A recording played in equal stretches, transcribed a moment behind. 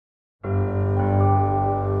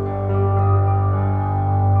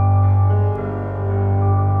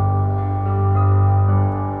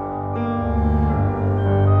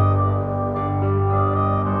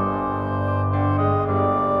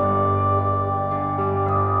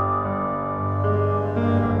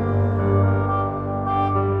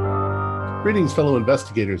Greetings, fellow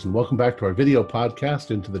investigators, and welcome back to our video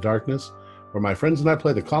podcast, Into the Darkness, where my friends and I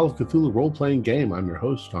play the Call of Cthulhu role-playing game. I'm your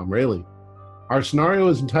host, Tom Rayleigh. Our scenario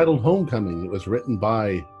is entitled Homecoming. It was written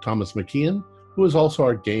by Thomas McKeon, who is also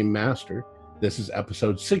our game master. This is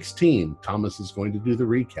episode 16. Thomas is going to do the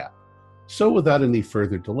recap. So without any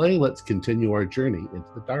further delay, let's continue our journey into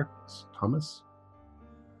the darkness. Thomas?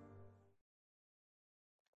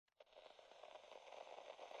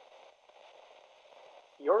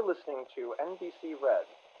 You're listening to NBC Red,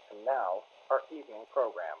 and now, our evening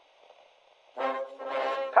program.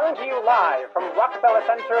 Coming to you live from Rockefeller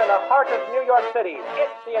Center in the heart of New York City,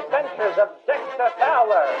 it's the adventures of Dexter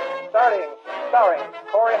Fowler, starring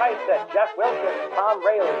Corey Heisted, Jeff Wilkins, Tom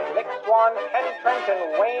Rayleigh, Nick Swan, Ken Trent,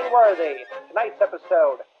 and Wayne Worthy. Tonight's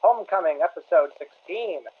episode, Homecoming, episode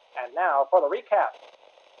 16. And now for the recap.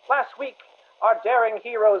 Last week, our daring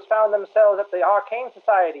heroes found themselves at the Arcane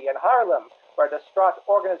Society in Harlem, where distraught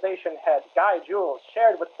organization head Guy Jules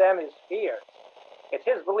shared with them his fears. It's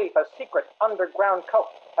his belief a secret underground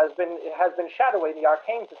cult has been shadowing the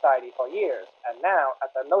Arcane Society for years, and now,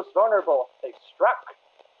 at the most vulnerable, they've struck.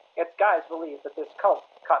 It's Guy's belief that this cult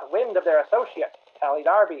caught wind of their associate, Tally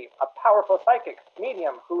Darby, a powerful psychic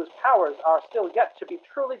medium whose powers are still yet to be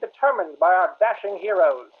truly determined by our dashing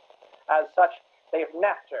heroes. As such, they've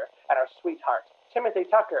nabbed her and her sweetheart, Timothy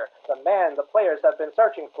Tucker, the man the players have been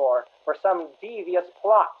searching for some devious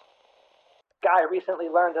plot. Guy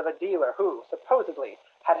recently learned of a dealer who, supposedly,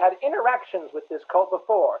 had had interactions with this cult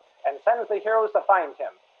before and sends the heroes to find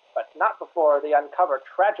him, but not before they uncover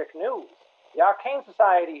tragic news. The Arcane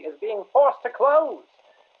Society is being forced to close.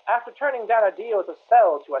 After turning down a deal to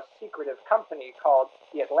sell to a secretive company called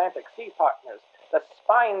the Atlantic Sea Partners, the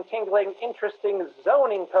spine-tingling, interesting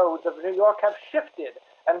zoning codes of New York have shifted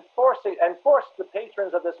and forced the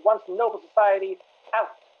patrons of this once noble society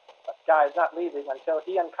out. But Guy's not leaving until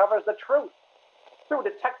he uncovers the truth. Through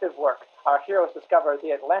detective work, our heroes discover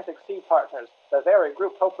the Atlantic Sea Partners, the very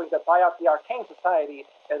group hoping to buy out the Arcane Society,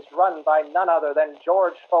 is run by none other than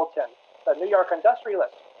George Fulton, the New York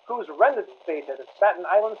industrialist, who's renovated Staten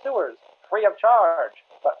Island sewers, free of charge,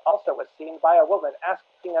 but also was seen by a woman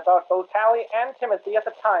asking about both Tally and Timothy at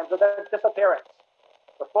the times of their disappearance.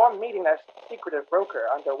 Before meeting their secretive broker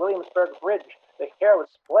under Williamsburg Bridge, the heroes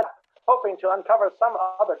split up, hoping to uncover some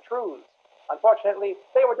other truths. Unfortunately,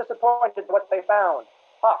 they were disappointed in what they found.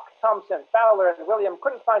 Hawk, Thompson, Fowler, and William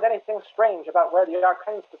couldn't find anything strange about where the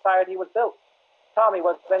Arcane Society was built. Tommy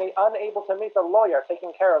was unable to meet the lawyer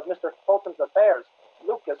taking care of Mr. Fulton's affairs,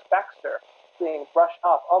 Lucas Baxter, being brushed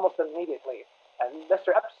off almost immediately. And Mr.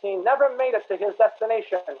 Epstein never made it to his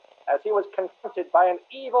destination, as he was confronted by an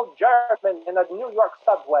evil German in a New York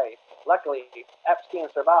subway. Luckily, Epstein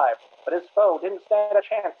survived, but his foe didn't stand a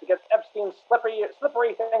chance against Epstein's slippery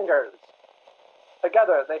fingers.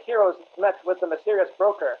 Together, the heroes met with the mysterious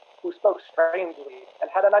broker, who spoke strangely and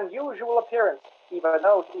had an unusual appearance, even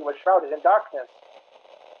though he was shrouded in darkness.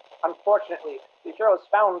 Unfortunately, the heroes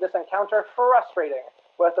found this encounter frustrating,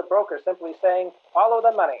 with the broker simply saying, "Follow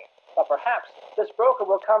the money." But perhaps this broker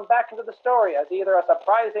will come back into the story as either a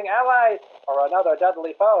surprising ally or another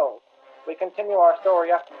deadly foe. We continue our story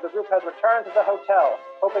after the group has returned to the hotel,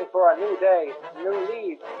 hoping for a new day, new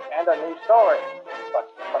leads, and a new story.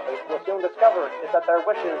 But what they will soon discover is that their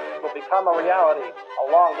wishes will become a reality,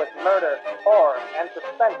 along with murder, horror, and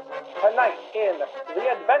suspense, tonight in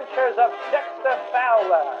The Adventures of Dexter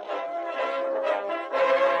Fowler.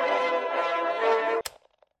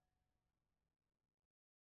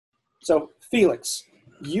 So, Felix,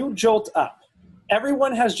 you jolt up.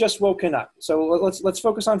 Everyone has just woken up. So let's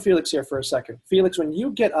focus on Felix here for a second. Felix, when you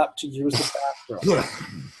get up to use the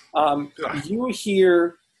bathroom, you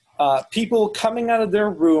hear people coming out of their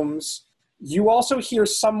rooms. You also hear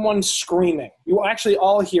someone screaming. You actually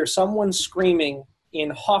all hear someone screaming in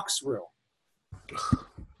Hawk's room.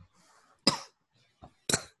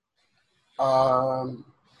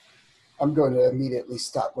 I'm going to immediately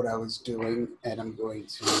stop what I was doing, and I'm going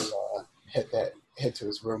to head to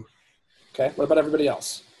his room. Okay. What about everybody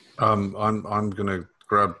else? I'm going to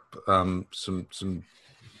grab some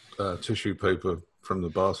tissue paper from the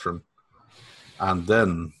bathroom, and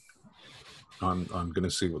then I'm going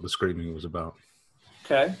to see what the screaming was about.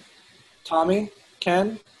 Okay. Tommy,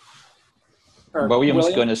 Ken,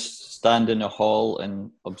 William's going to stand in the hall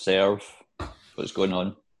and observe what's going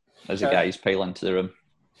on as the guys pile into the room.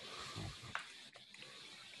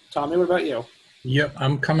 Tommy, what about you? Yep,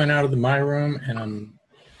 I'm coming out of my room, and I'm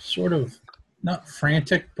sort of not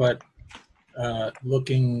frantic, but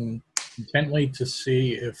looking intently to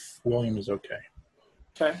see if William is okay.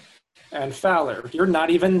 Okay. And Fowler, you're not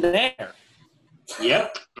even there.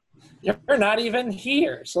 Yep. You're not even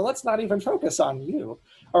here, so let's not even focus on you.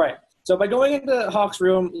 All right. So by going into Hawk's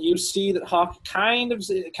room, you see that Hawk kind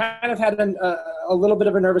of had a little bit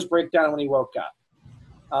of a nervous breakdown when he woke up.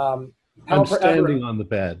 I'm standing on the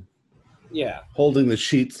bed. Yeah. Holding the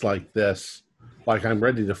sheets like this, like I'm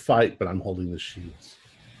ready to fight, but I'm holding the sheets.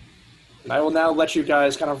 I will now let you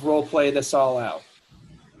guys kind of role play this all out.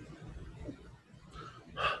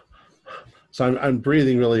 So I'm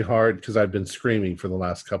breathing really hard because I've been screaming for the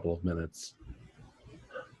last couple of minutes.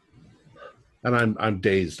 And I'm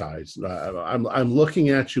dazed eyes. I'm looking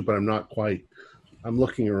at you, but I'm not quite. I'm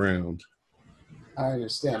looking around. I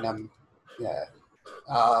understand.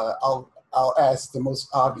 I'll ask the most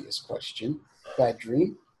obvious question. Bad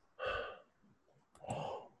dream?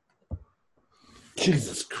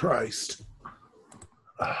 Jesus Christ.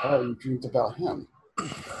 Oh, you dreamed about him.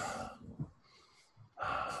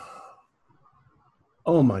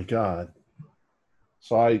 Oh my God.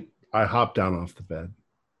 So I hopped down off the bed.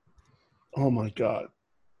 Oh my God.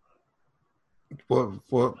 What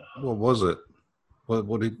was it?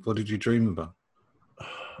 What did you dream about?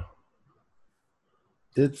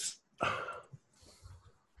 It's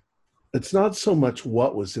not so much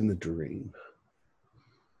what was in the dream.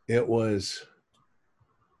 It was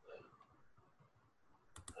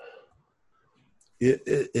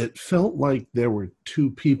it felt like there were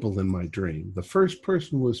two people in my dream. The first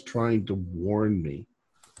person was trying to warn me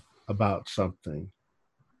about something.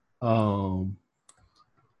 It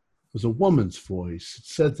was a woman's voice. It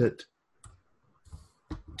said that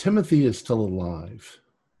Timothy is still alive.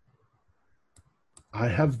 I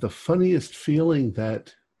have the funniest feeling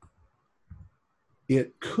that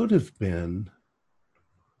it could have been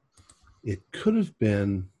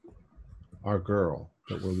our girl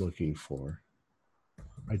that we're looking for.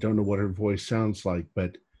 I don't know what her voice sounds like,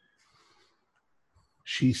 but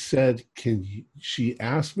she said, she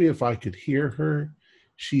asked me if I could hear her.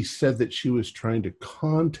 She said that she was trying to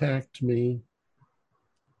contact me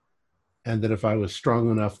and that if I was strong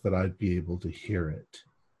enough that I'd be able to hear it.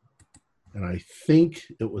 And I think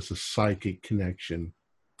it was a psychic connection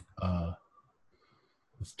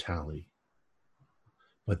with Tally.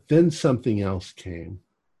 But then something else came,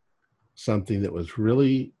 something that was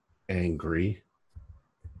really angry.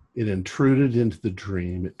 It intruded into the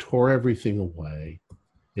dream. It tore everything away.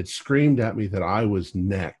 It screamed at me that I was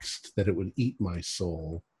next, that it would eat my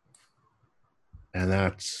soul. And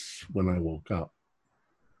that's when I woke up.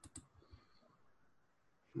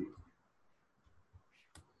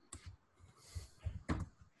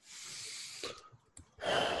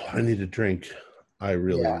 I need a drink. I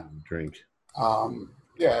really need a drink.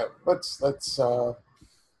 Let's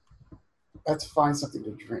find something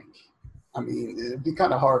to drink. I mean, it'd be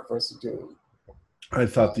kind of hard for us to do. I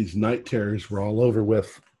thought these night terrors were all over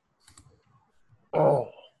with. Oh,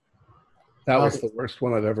 that was the worst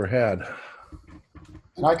one I've ever had.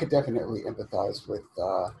 And I could definitely empathize with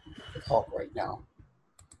Hulk right now,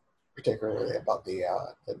 particularly about the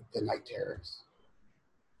night terrors.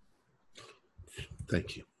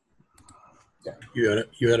 Thank you. Yeah.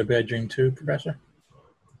 You had a bad dream too, Professor?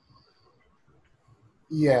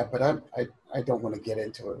 Yeah, but I don't want to get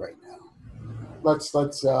into it right now. Let's oh,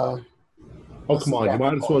 come on. You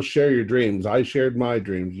might as well share your dreams. I shared my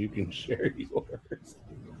dreams. You can share yours.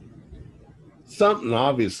 Something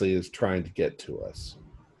obviously is trying to get to us.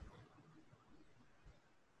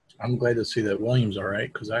 I'm glad to see that William's all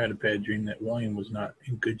right, because I had a bad dream that William was not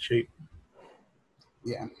in good shape.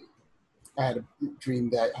 Yeah. I had a dream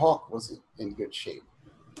that Hawk wasn't in good shape.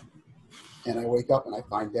 And I wake up and I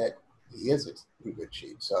find that he isn't in good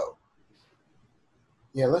shape. So,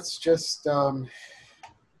 yeah, let's just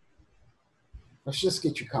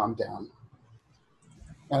get you calmed down.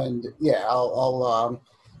 And yeah, I'll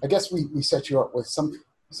I guess we set you up with some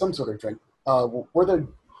sort of drink. Were there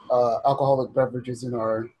alcoholic beverages in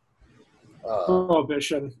our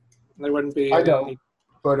Prohibition? They wouldn't be. I don't.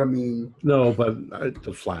 But I mean, no, but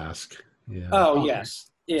the flask. Yeah. Oh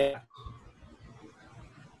yes, yeah.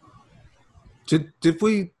 Did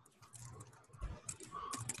we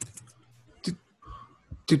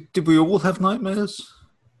all have nightmares?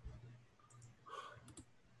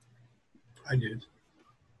 I did.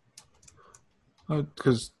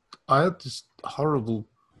 Because I had this horrible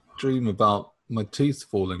dream about my teeth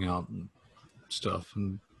falling out and stuff,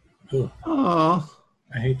 and I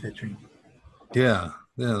hate that dream. Yeah,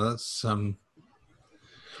 that's I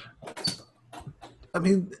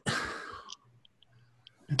mean,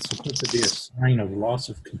 it's supposed to be a sign of loss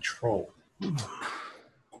of control.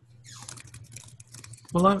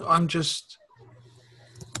 Well, I'm just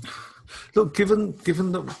look. Given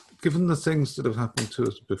the things that have happened to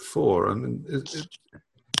us before, I mean,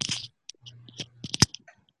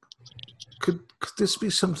 could this be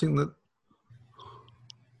something that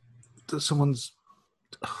someone's?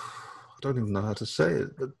 I don't even know how to say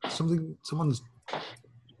it, but someone's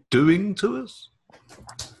doing to us.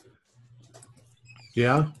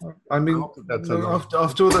 Yeah, I mean, that's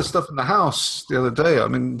after all that stuff in the house the other day, I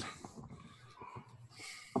mean,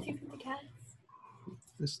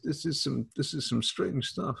 this is some strange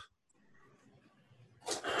stuff.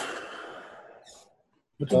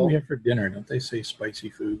 What did we have for dinner? Don't they say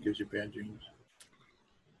spicy food gives you bad dreams?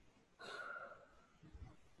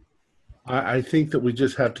 I think that we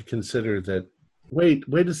just have to consider that. Wait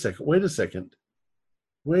a second.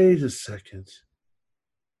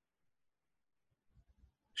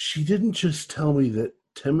 She didn't just tell me that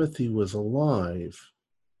Timothy was alive.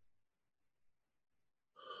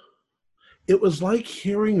 It was like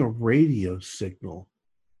hearing a radio signal,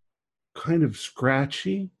 kind of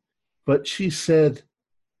scratchy, but she said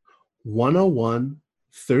 101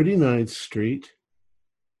 39th Street,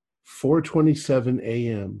 4:27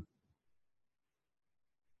 a.m.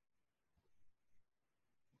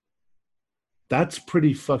 That's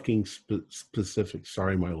pretty fucking specific.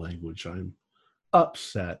 Sorry, my language. I'm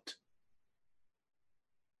upset.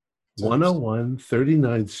 101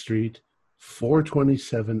 39th Street,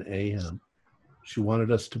 4:27 a.m. She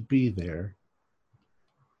wanted us to be there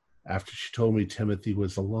after she told me Timothy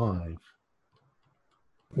was alive.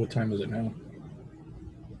 What time is it now?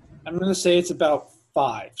 I'm going to say it's about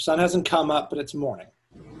 5. Sun hasn't come up, but it's morning.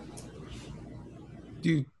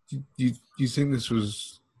 Do you think this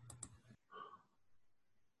was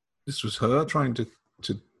her trying to?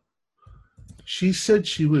 She said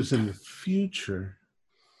she was in the future.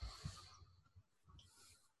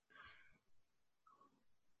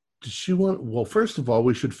 Does she want? Well, first of all,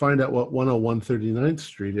 we should find out what 101 39th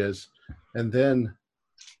Street is, and then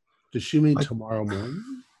does she mean tomorrow morning?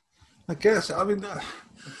 I guess. I mean,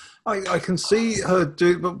 I can see her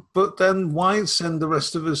do it, but then why send the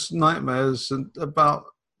rest of us nightmares about?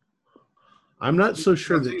 I'm not so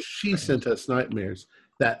sure that she sent us nightmares.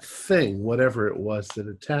 That thing, whatever it was that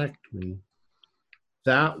attacked me,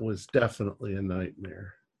 that was definitely a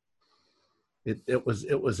nightmare. It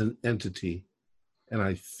was an entity, and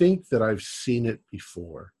I think that I've seen it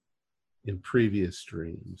before in previous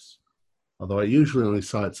dreams. Although I usually only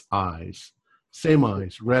saw its eyes. Same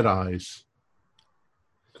eyes, red eyes,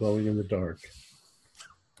 glowing in the dark.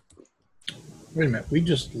 Wait a minute. We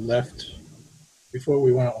just left, before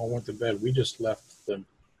we all went to bed, we just left the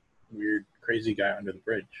weird, crazy guy under the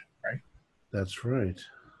bridge, right? That's right.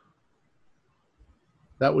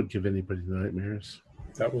 That would give anybody nightmares.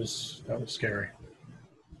 That was scary.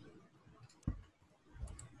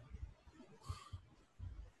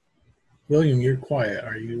 William, you're quiet.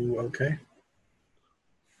 Are you okay?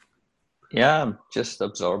 Yeah, I'm just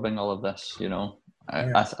absorbing all of this,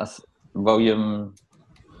 William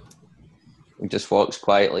just walks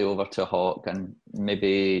quietly over to Hawk, and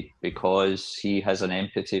maybe because he has an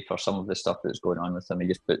empathy for some of the stuff that's going on with him, he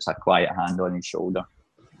just puts a quiet hand on his shoulder.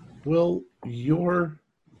 Well, you're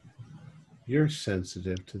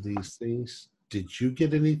sensitive to these things. Did you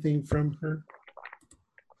get anything from her?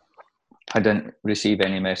 I didn't receive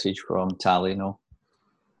any message from Tally, no.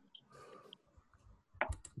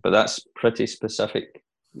 But that's pretty specific.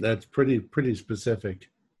 That's pretty specific.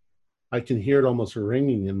 I can hear it almost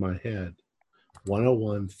ringing in my head.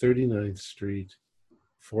 101 39th Street,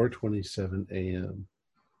 4:27 a.m.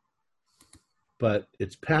 But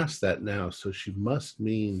it's past that now, so she must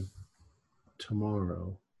mean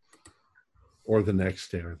tomorrow or the next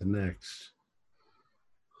day or the next.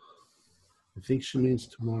 I think she means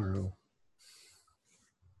tomorrow.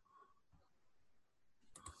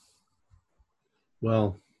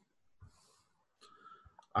 Well,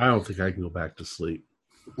 I don't think I can go back to sleep.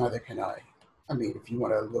 Neither can I. I mean, if you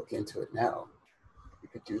want to look into it now, you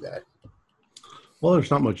could do that. Well,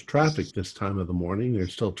 there's not much traffic this time of the morning.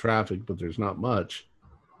 There's still traffic, but there's not much.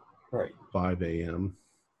 Right. 5 a.m.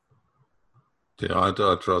 Yeah, I'd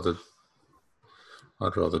rather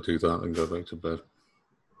do that than go back to bed.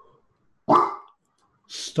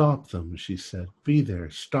 Stop them, she said. Be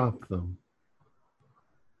there. Stop them.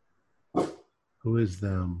 Who is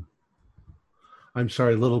them? I'm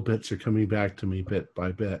sorry, little bits are coming back to me bit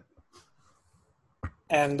by bit.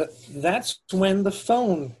 And that's when the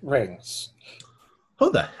phone rings.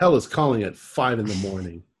 Who the hell is calling at 5 in the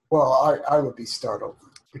morning? Well, I would be startled,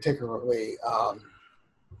 particularly.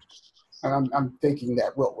 And I'm thinking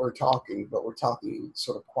that we're talking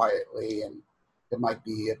sort of quietly, and there might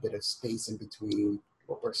be a bit of space in between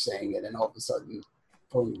what we're saying, and then all of a sudden,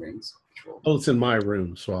 phone rings. Oh, it's in my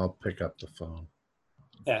room, so I'll pick up the phone.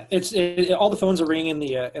 Yeah, all the phones are ringing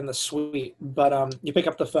in the suite, but you pick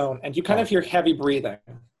up the phone and you kind of hear heavy breathing.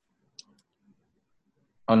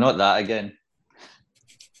 Oh, not that again.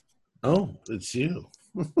 Oh, it's you.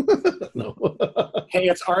 No. Hey,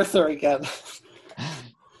 it's Arthur again.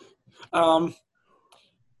 You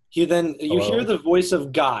hear the voice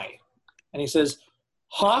of Guy, and he says,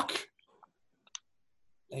 "Hawk."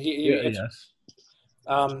 Yes.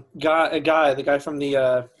 The guy from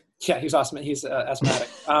the he's awesome. He's asthmatic.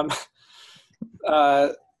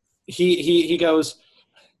 He goes,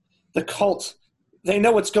 "The cult. They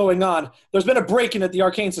know what's going on. There's been a break-in at the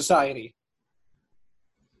Arcane Society."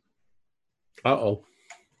 Uh-oh.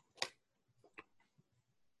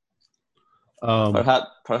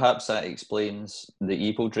 Perhaps that explains the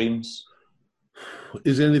evil dreams.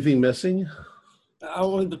 Is anything missing?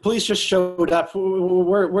 The police just showed up.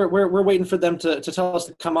 We're waiting for them to tell us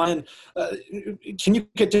to come on. Can you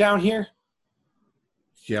get down here?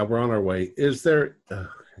 Yeah, we're on our way. Is there... all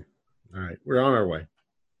right, we're on our way.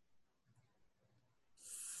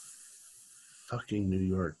 Fucking New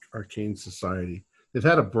York Arcane Society. They've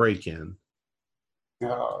had a break-in.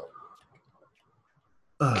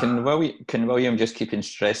 Can William just keep his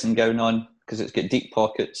dressing gown on? Because it's got deep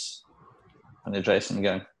pockets on the dressing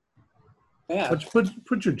gown. Yeah.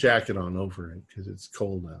 Put your jacket on over it because it's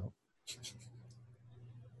cold out.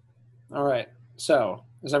 All right. So,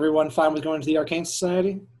 is everyone fine with going to the Arcane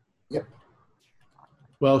Society? Yep.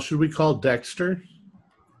 Well, should we call Dexter?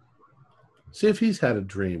 See if he's had a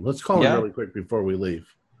dream. Let's call him really quick before we leave.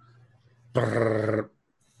 Brrr.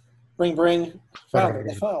 Bring. Fowler,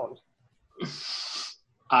 the phone.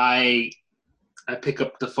 I pick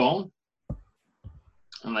up the phone.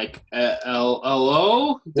 I'm like,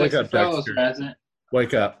 hello? Wake up, Dexter.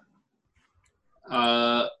 Wake up.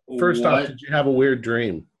 First off, did you have a weird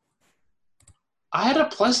dream? I had a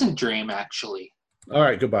pleasant dream, actually. All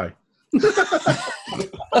right, goodbye.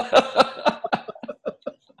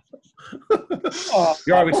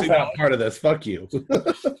 You're obviously not part of this. Fuck you.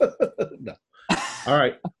 No. All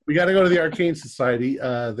right, we got to go to the Arcane Society.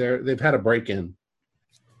 They've had a break-in.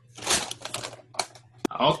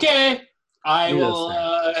 Okay, I will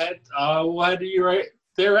head you right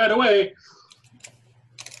there right away.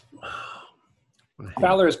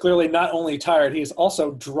 Fowler is clearly not only tired, he's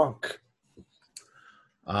also drunk.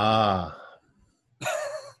 Ah.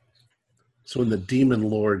 So when the demon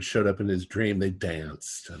lord showed up in his dream, they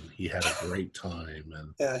danced, and he had a great time.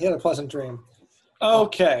 And yeah, he had a pleasant dream.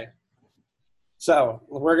 Okay. So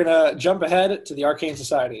we're going to jump ahead to the Arcane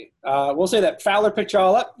Society. We'll say that Fowler picked you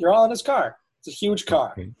all up. You're all in his car. It's a huge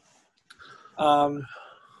car. Okay. All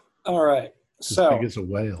right. It's as big as a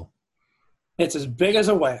whale. It's as big as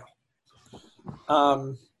a whale.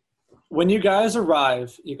 When you guys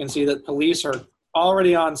arrive, you can see that police are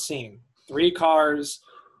already on scene. 3 cars.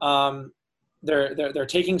 They're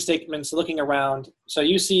taking statements, looking around. So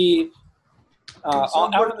you see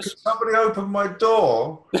somebody open my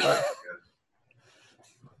door.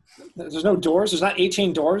 There's no doors. There's not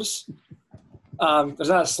 18 doors. There's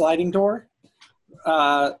not a sliding door.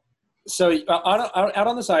 So out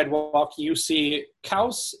on the sidewalk, you see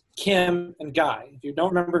Kaus, Kim, and Guy. If you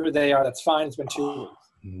don't remember who they are, that's fine. It's been 2 weeks.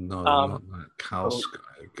 No, not that Kaus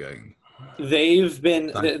guy again. They've been...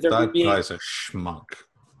 That guy's a schmuck.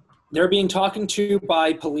 They're being talked to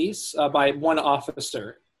by police, by one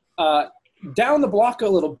officer. Down the block a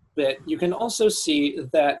little bit, you can also see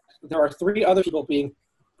that there are 3 other people being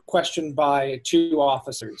questioned by 2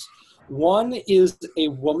 officers. One is a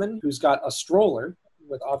woman who's got a stroller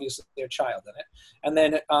with obviously their child in it. And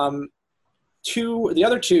then the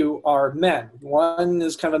other 2 are men. One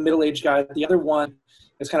is kind of a middle-aged guy. The other one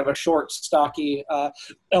is kind of a short, stocky,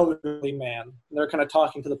 elderly man. They're kind of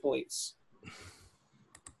talking to the police.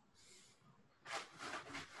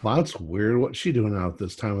 Well, that's weird. What's she doing out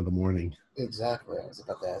this time of the morning? Exactly. I was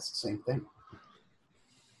about to ask the same thing.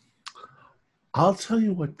 I'll tell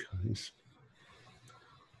you what, guys.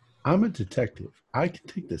 I'm a detective. I can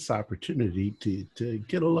take this opportunity to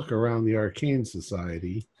get a look around the Arcane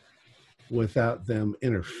Society without them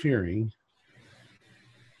interfering.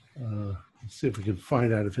 See if we can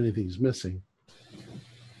find out if anything's missing.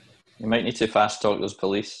 You might need to fast talk those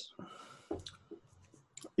police.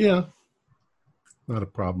 Yeah. Not a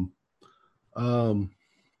problem.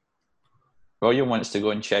 William wants to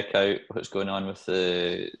go and check out what's going on with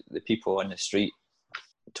the people on the street.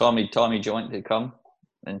 Tommy, do you want to come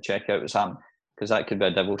and check out what's happening? Because that could be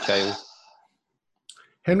a devil child.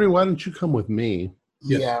 Henry, why don't you come with me?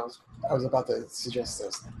 Yeah, I was about to suggest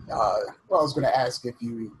this. I was going to ask if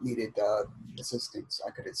you needed assistance.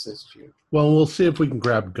 I could assist you. Well, we'll see if we can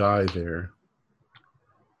grab Guy there.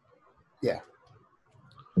 Yeah.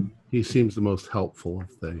 He seems the most helpful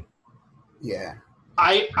if they... Yeah.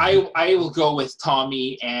 I will go with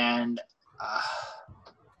Tommy and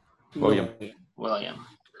William. William.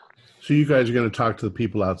 So you guys are going to talk to the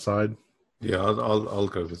people outside? Yeah, I'll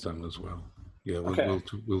go with them as well. Yeah, Okay.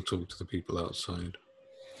 we'll talk to the people outside.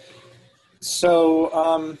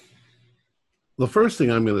 So, The first thing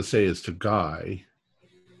I'm going to say is to Guy.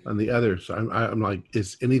 On the others, I'm like,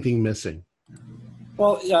 is anything missing?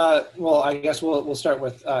 well, I guess we'll start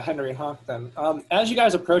with Henry and Hawk then. As you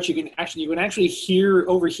guys approach, you can actually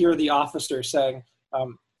overhear the officer saying,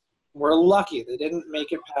 "We're lucky they didn't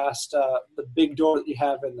make it past the big door that you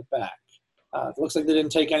have in the back. It looks like they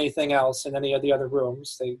didn't take anything else in any of the other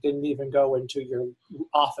rooms. They didn't even go into your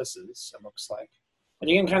offices. It looks like." And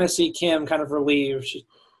you can kind of see Kim kind of relieved. She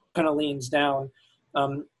kind of leans down.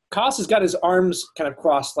 Koss has got his arms kind of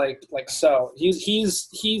crossed like so. He's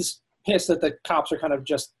pissed that the cops are kind of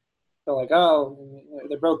just, they're like, oh,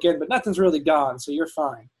 they broke in, but nothing's really gone, so you're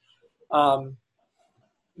fine.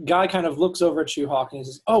 Guy kind of looks over at you, Hawk, and he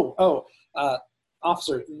says,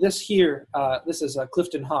 officer, this is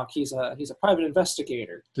Clifton Hawk. He's a private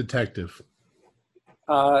investigator. Detective.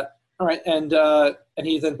 All right, and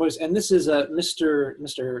he then points, and this is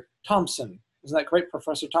Mr. Thompson. Isn't that correct,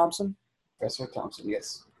 Professor Thompson? Professor Thompson,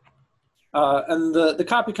 yes. And the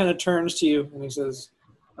copy kind of turns to you and he says,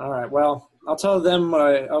 "All right, well, I'll tell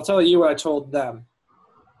you what I told them.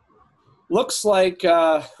 Looks like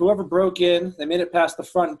whoever broke in, they made it past the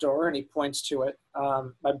front door," and he points to it,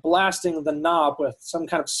 by blasting the knob with some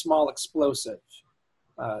kind of small explosive.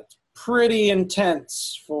 It's pretty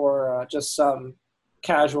intense for just some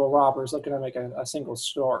casual robbers looking to make a single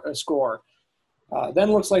score.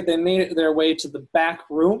 Then looks like they made their way to the back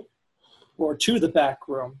room, or to the back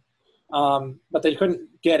room. But they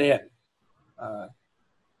couldn't get in.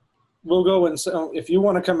 We'll go in. So if you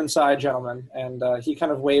want to come inside, gentlemen, and he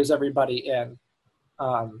kind of waves everybody in.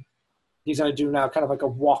 He's going to do now kind of like a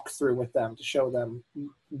walkthrough with them to show them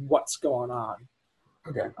what's going on.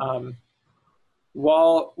 Okay.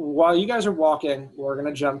 While you guys are walking, we're going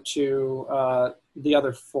to jump to the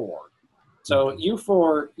other four. So you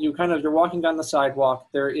four, you're walking down the sidewalk.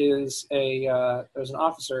 There's an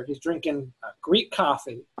officer. He's drinking Greek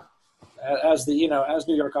coffee, as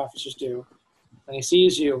New York officers do. And he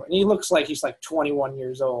sees you, and he looks like he's like 21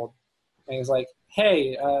 years old. And he's like,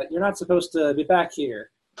 "Hey, you're not supposed to be back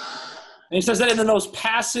here." And he says that in the most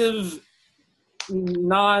passive,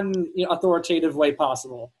 non-authoritative way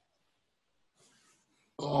possible.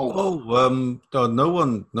 No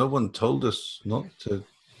one told us not to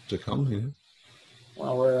come here.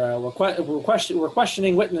 Well, we're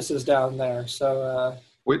questioning witnesses down there. So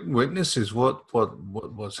Witnesses?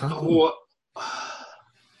 What's happened? What?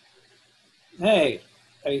 hey,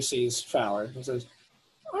 he sees Fowler. He says,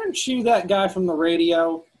 "Aren't you that guy from the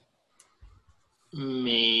radio?"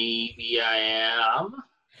 Maybe I am.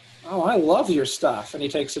 "Oh, I love your stuff." And he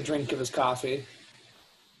takes a drink of his coffee.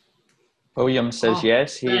 William says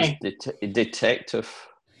yes. He's thanks. Detective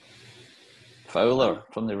Fowler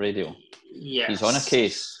from the radio. Yes. He's on a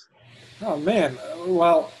case. Oh man,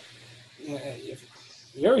 well, if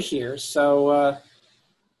you're here, so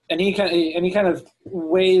and he kind of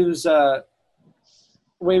waves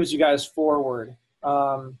you guys forward.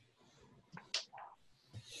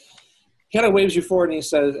 He kind of waves you forward, and he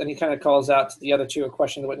says, and he kind of calls out to the other two,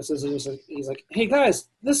 questioning the witnesses. And he's like, "Hey guys,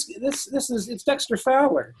 it's Dexter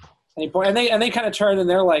Fowler." And they kind of turn, and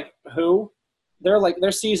they're like, "Who?"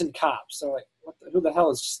 They're seasoned cops. So like, who the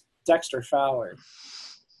hell is Dexter Fowler?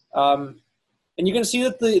 And you can see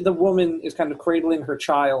that the woman is kind of cradling her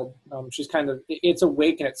child. She's it's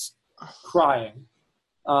awake and it's crying.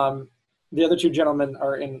 The other two gentlemen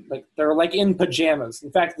are they're in pajamas.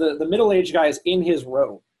 In fact, the middle-aged guy is in his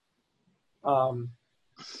robe.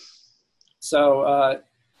 So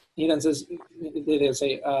he then says, they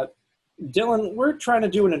say, "Dylan, we're trying to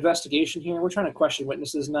do an investigation here. We're trying to question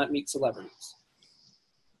witnesses, not meet celebrities."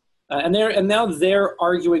 And now they're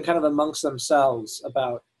arguing kind of amongst themselves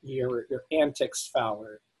about your antics,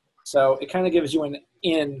 Fowler. So it kind of gives you an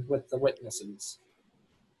in with the witnesses.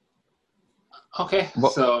 Okay.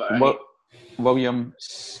 William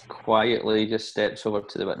quietly just steps over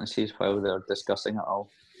to the witnesses while they're discussing it all.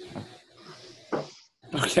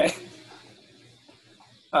 Okay.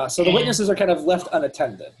 So the witnesses are kind of left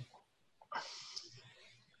unattended.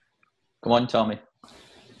 Come on, Tommy.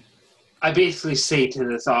 I basically say to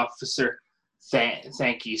this officer,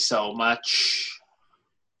 thank you so much.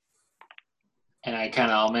 And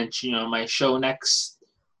I'll mention, my show next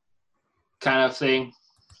kind of thing.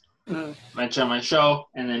 Mm-hmm. Mention my show,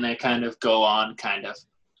 and then I kind of go on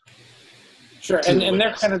Sure, and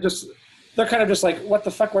they're kind of just they're kind of just like, what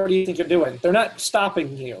the fuck, what do you think you're doing? They're not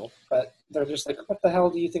stopping you, but they're just like, what the hell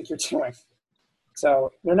do you think you're doing?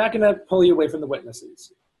 So they're not going to pull you away from the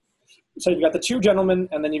witnesses. So you've got the two gentlemen,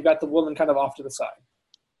 and then you've got the woman kind of off to the side.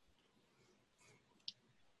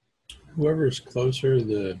 Whoever's closer,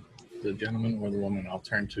 the gentleman or the woman, I'll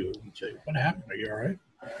turn to and say, what happened? Are you all right?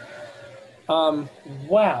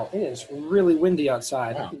 Wow, it is really windy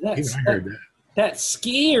outside. Wow, even I heard that. That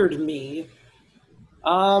scared me.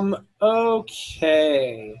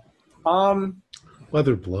 Okay.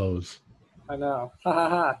 Weather blows. I know. Ha ha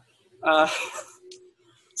ha.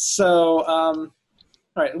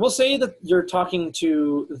 All right, we'll say that you're talking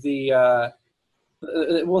to the,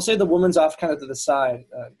 we'll say the woman's off kind of to the side.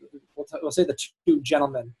 We'll say the two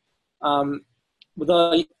gentlemen.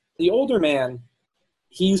 The older man,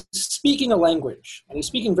 he's speaking a language, and he's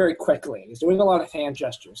speaking very quickly. He's doing a lot of hand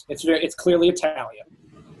gestures. It's clearly Italian.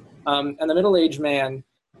 And the middle-aged man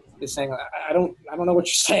is saying, I don't know what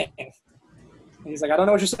you're saying. And he's like, I don't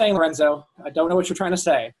know what you're saying, Lorenzo. I don't know what you're trying to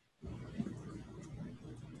say.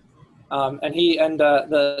 And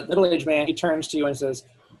the middle-aged man, he turns to you and says,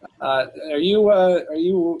 are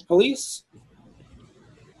you police?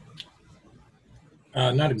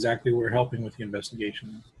 Not exactly. We're helping with the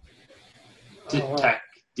investigation.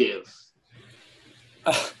 Detective.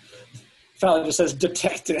 Fowler just says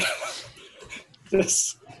detective.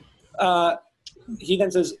 He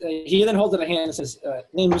then says, he then holds out a hand and says,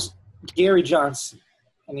 name's Gary Johnson.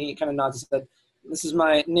 And he kind of nods and said, this is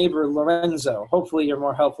my neighbor Lorenzo. Hopefully you're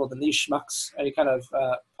more helpful than these schmucks. And he kind of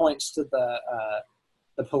points to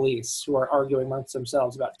the police who are arguing amongst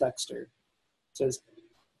themselves about Dexter. Says,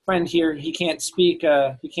 friend here, he can't speak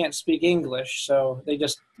English, so they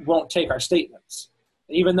just won't take our statements,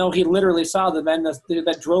 even though he literally saw the men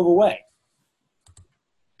that drove away.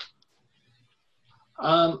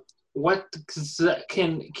 What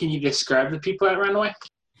can you describe the people that ran away?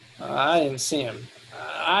 I didn't see him.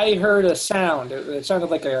 I heard a sound. It sounded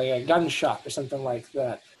like a gunshot or something like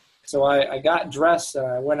that. So I got dressed and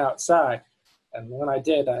I went outside. And when I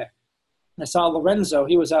did, I saw Lorenzo.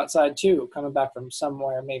 He was outside too, coming back from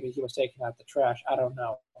somewhere. Maybe he was taking out the trash. I don't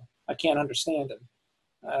know. I can't understand him.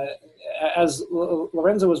 As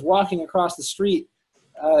Lorenzo was walking across the street,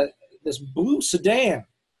 this blue sedan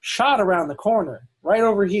shot around the corner right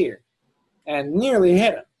over here and nearly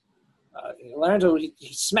hit him. Lorenzo, he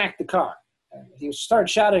smacked the car. And he started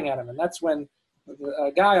shouting at him, and that's when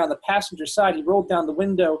a guy on the passenger side, he rolled down the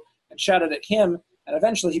window and shouted at him, and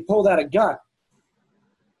eventually he pulled out a gun.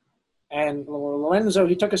 And Lorenzo,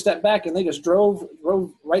 he took a step back, and they just drove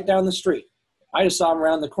right down the street. I just saw him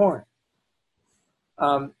around the corner.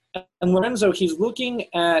 And Lorenzo, he's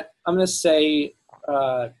looking at, I'm going to say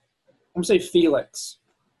Felix.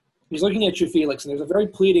 He's looking at you, Felix, and there's a very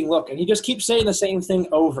pleading look, and he just keeps saying the same thing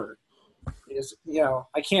over. Is,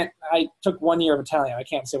 I took 1 year of Italian. I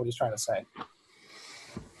can't say what he's trying to say.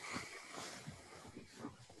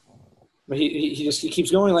 But he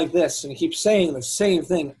keeps going like this, and he keeps saying the same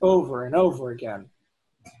thing over and over again.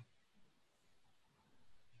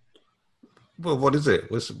 Well, what is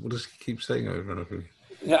it? What does he keep saying over and over?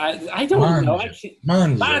 Yeah, I don't know.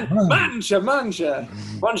 Mangia.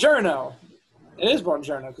 Buongiorno. It is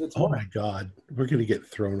buongiorno. It's oh my God, we're gonna get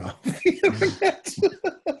thrown off the internet.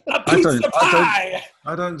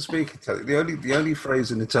 I don't speak Italian. The only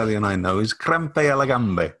phrase in Italian I know is "crempe alla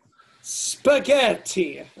gambe."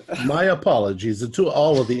 Spaghetti. My apologies to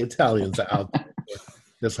all of the Italians out there.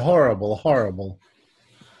 This horrible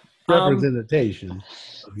representation.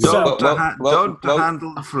 Don't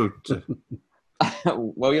handle the fruit.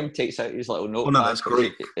 William takes out his little notepad. Oh no, that's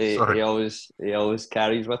great. He always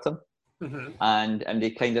carries with him. Mm-hmm. And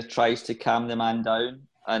he kind of tries to calm the man down,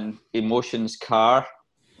 and he motions car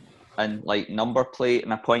and like number plate,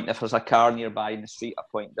 and I point, if there's a car nearby in the street, I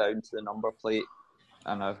point down to the number plate,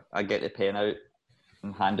 and I get the pen out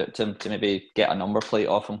and hand it to him to maybe get a number plate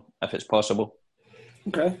off him if it's possible.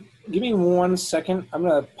 Okay, give me 1 second. I'm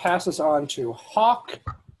going to pass this on to Hawk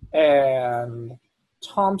and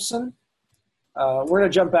Thompson. We're going to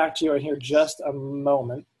jump back to you in here just a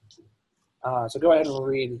moment. So go ahead and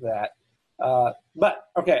read that. But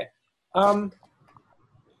okay.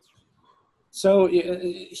 So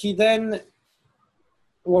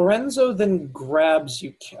Lorenzo then grabs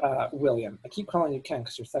you, William. I keep calling you Ken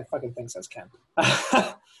because your fucking thing says Ken.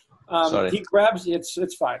 Sorry. He grabs you.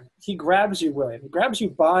 It's fine. He grabs you, William. He grabs you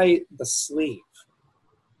by the sleeve,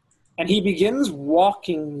 and he begins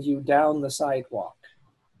walking you down the sidewalk.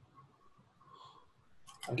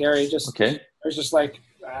 And Gary is just like,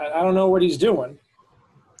 I don't know what he's doing.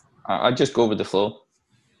 I just go with the flow.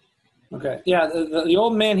 Okay. Yeah, the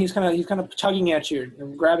old man, he's kind of tugging at you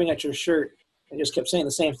and grabbing at your shirt and just kept saying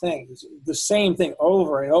the same thing. The same thing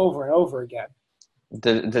over and over and over again.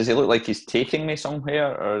 Does he look like he's taking me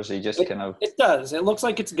somewhere, or is he just kind of... It does. It looks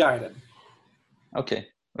like it's guided. Okay.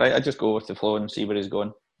 Right, I just go with the flow and see where he's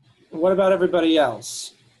going. What about everybody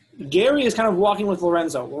else? Gary is kind of walking with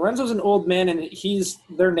Lorenzo. Lorenzo's an old man, and he's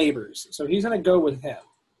their neighbors, so he's going to go with him.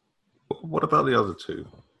 What about the other two?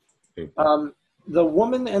 The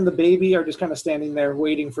woman and the baby are just kind of standing there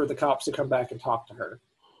waiting for the cops to come back and talk to her.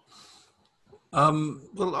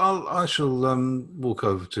 Well, I shall walk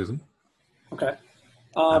over to them. Okay.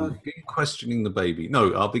 Begin questioning the baby.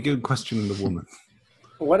 No, I'll begin questioning the woman.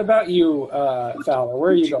 What about you, Fowler?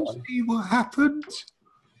 Where are you going? See what happened?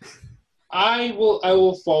 I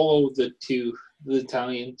will follow the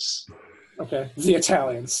Italians. Okay, the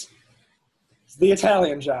Italians. It's the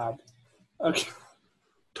Italian job. Okay.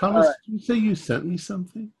 Thomas, Right. did you say you sent me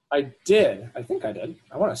something? I did. I think I did.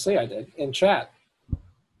 I want to say I did in chat.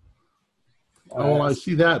 Oh, I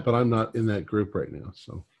see that, but I'm not in that group right now.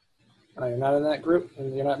 So. You're not in that group?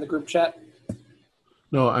 You're not in the group chat?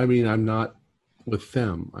 No, I mean I'm not with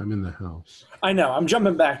them. I'm in the house. I know. I'm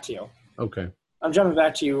jumping back to you. Okay. I'm jumping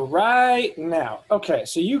back to you right now. Okay,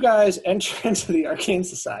 so you guys enter into the Arcane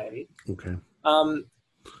Society. Okay.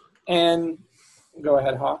 And go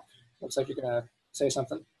ahead, Hawk. Looks like you're gonna say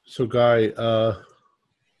something. So, Guy,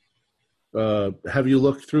 have you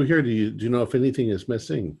looked through here? Do you know if anything is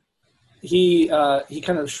missing? He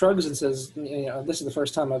kind of shrugs and says, this is the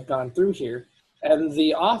first time I've gone through here. And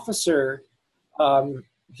the officer,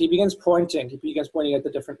 he begins pointing at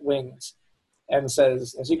the different wings and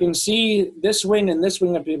says, as you can see, this wing and this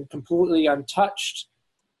wing have been completely untouched.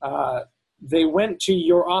 They went to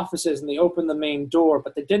your offices and they opened the main door,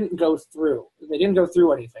 but they didn't go through. They didn't go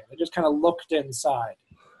through anything. They just kind of looked inside.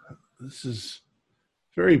 This is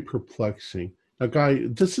very perplexing. Now, Guy,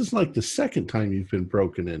 this is like the second time you've been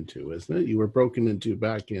broken into, isn't it? You were broken into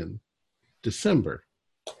back in December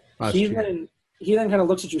last year. He then kind of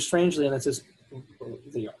looks at you strangely and it says,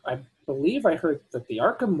 I believe I heard that the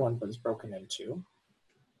Arkham one was broken into.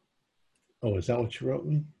 Oh, is that what you wrote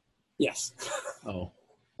me? Yes. Oh.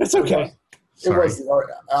 It's okay. Sorry.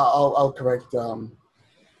 I'll correct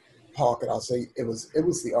Hawk, and I'll say it was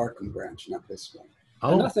the Arkham branch, not this one.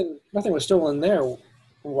 Oh. Nothing was stolen there.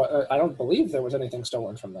 I don't believe there was anything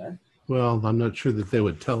stolen from there. Well, I'm not sure that they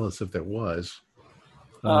would tell us if there was.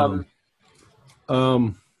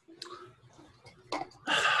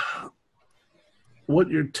 What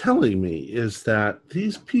you're telling me is that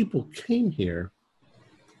these people came here.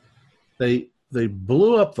 They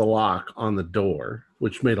blew up the lock on the door,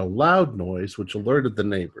 which made a loud noise, which alerted the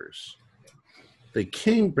neighbors. They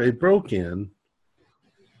broke in,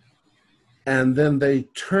 and then they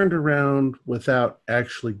turned around without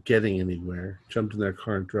actually getting anywhere, jumped in their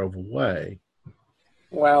car and drove away.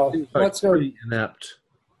 Well, let's go. Inept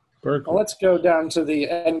burglary. Well, let's go down to the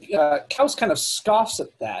and Kaus kind of scoffs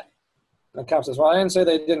at that. And Kaus says, "Well, I didn't say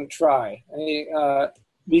they didn't try." And he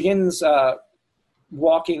begins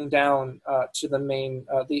walking down to the main,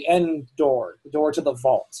 the end door, the door to the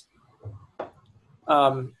vault.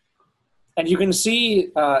 And you can see,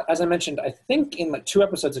 as I mentioned, I think in like 2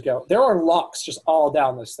 episodes ago, there are locks just all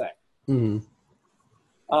down this thing.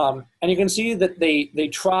 Mm-hmm. And you can see that they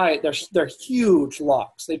tried. They're huge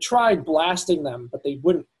locks. They tried blasting them, but they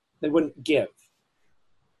wouldn't give.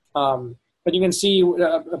 But you can see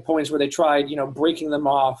points where they tried, breaking them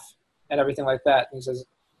off and everything like that. And he says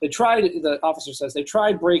the officer says they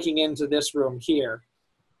tried breaking into this room here,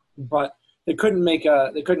 but they couldn't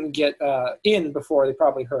get in before they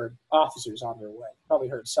probably heard officers on their way. Probably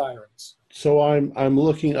heard sirens. So I'm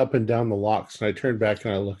looking up and down the locks, and I turn back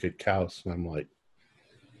and I look at Kaus, and I'm like,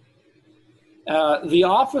 the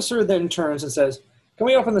officer then turns and says, "Can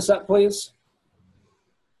we open this up, please?"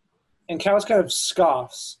 And Kaus kind of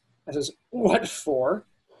scoffs and says, "What for?"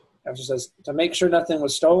 The officer says, "To make sure nothing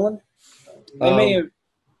was stolen." They may have.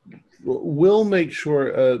 We'll make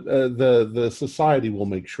sure the society will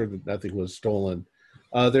make sure that nothing was stolen.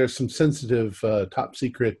 There's some sensitive, top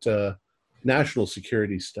secret national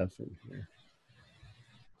security stuff in here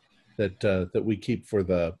that we keep for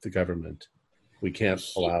the government. We can't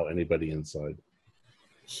allow anybody inside.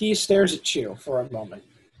 He stares at you for a moment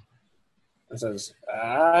and says,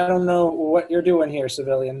 "I don't know what you're doing here,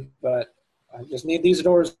 civilian, but I just need these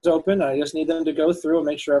doors open. I just need them to go through and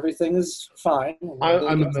make sure everything is fine."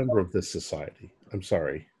 I'm a member of this society. I'm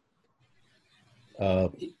sorry.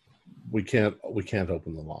 We can't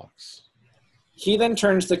open the locks. He then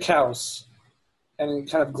turns to Kaus and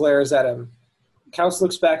kind of glares at him. Kaus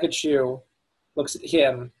looks back at you, looks at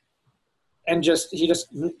him, And he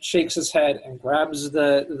just shakes his head and grabs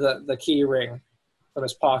the key ring from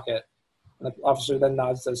his pocket. And the officer then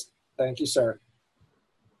nods and says, "Thank you, sir."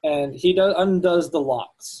 And he undoes the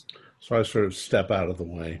locks. So I sort of step out of the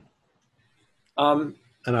way. And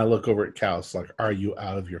I look over at Kaus like, are you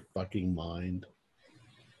out of your fucking mind?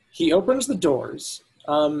 He opens the doors.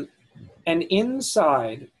 And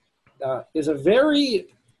inside is a very,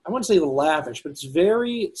 I wouldn't say lavish, but it's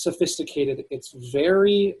very sophisticated. It's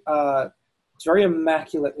very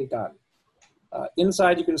immaculately done.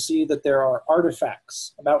 Inside you can see that there are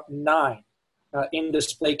artifacts, about 9, in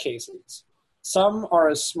display cases. Some are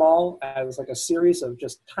as small as like a series of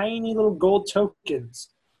just tiny little gold tokens,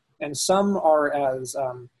 and some are as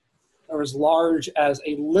large as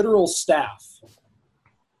a literal staff.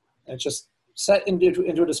 And it's just set into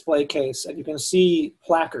a display case, and you can see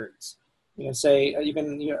placards. You can say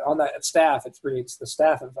on that staff it reads the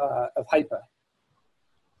staff of Hypa.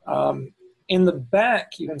 In the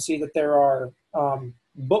back, you can see that there are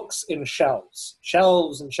books in shelves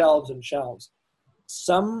and shelves and shelves.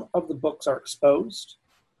 Some of the books are exposed,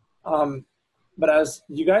 but as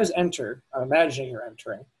you guys enter, I'm imagining you're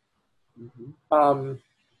entering,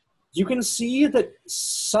 you can see that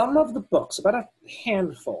some of the books, about a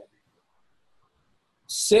handful,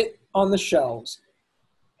 sit on the shelves,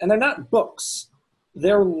 and they're not books.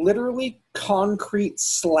 They're literally concrete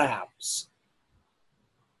slabs.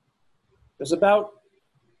 There's about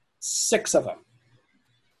 6 of them.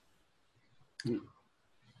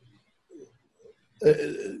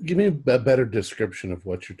 Give me a better description of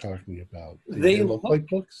what you're talking about. They look like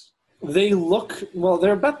books? They look, well,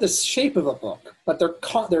 they're about the shape of a book, but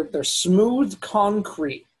they're smooth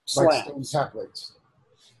concrete slabs. Like stone tablets.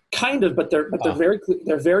 Kind of, but they're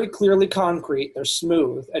very clearly concrete. They're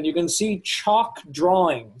smooth, and you can see chalk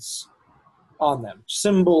drawings on them,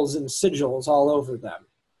 symbols and sigils all over them.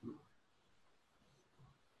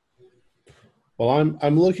 Well,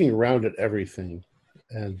 I'm looking around at everything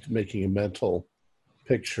and making a mental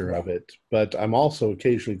picture of it, but I'm also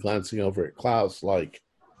occasionally glancing over at Klaus like,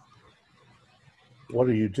 what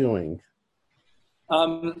are you doing?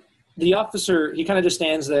 The officer, he kind of just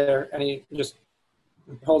stands there, and he just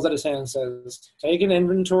holds out his hand and says, "Take an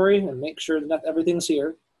inventory and make sure that everything's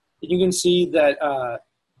here." And you can see that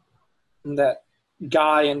that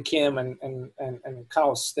Guy and Kim and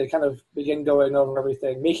Klaus, they kind of begin going over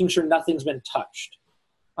everything, making sure nothing's been touched.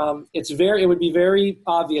 It would be very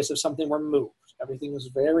obvious if something were moved. Everything was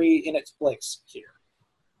very in its place here.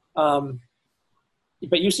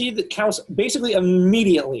 But you see that Klaus basically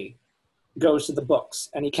immediately goes to the books,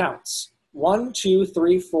 and he counts 1, 2,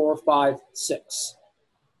 3, 4, 5, 6.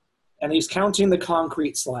 And he's counting the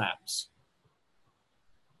concrete slabs.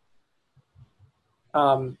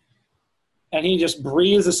 And he just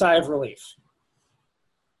breathes a sigh of relief.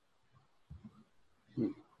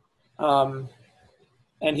 And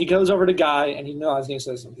he goes over to Guy, and he nods, and he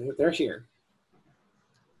says, "They're here."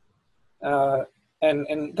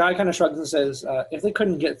 And Guy kind of shrugs and says, "If they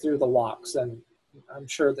couldn't get through the locks, then I'm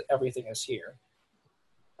sure that everything is here."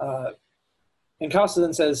 And Costa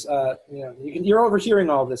then says, "You're overhearing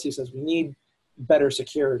all of this." He says, "We need better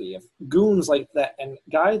security. If goons like that," and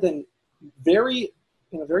Guy then very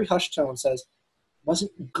hushed tone says, "It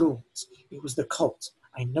wasn't goons. It was the cult.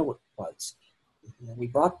 I know it was. When we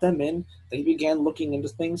brought them in, they began looking into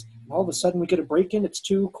things, and all of a sudden we get a break-in. It's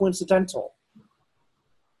too coincidental."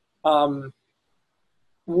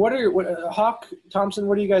 Hawk, Thompson,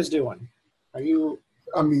 what are you guys doing? Are we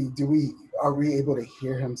able to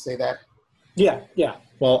hear him say that? Yeah.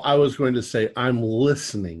 Well, I was going to say I'm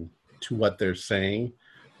listening to what they're saying,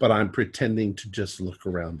 but I'm pretending to just look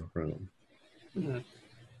around the room. Mm-hmm.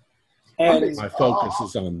 And my focus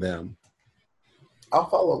is on them. I'll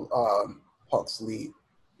follow Hawk's lead.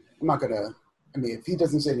 I'm not gonna. If he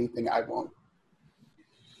doesn't say anything, I won't.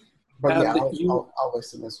 But I'll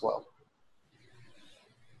listen as well.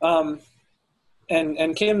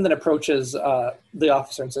 And Kim then approaches the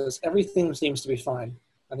officer and says, "Everything seems to be fine."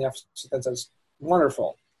 And the officer then says,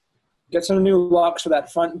 "Wonderful. Get some new locks for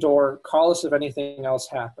that front door. Call us if anything else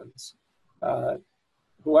happens.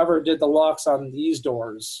 Whoever did the locks on these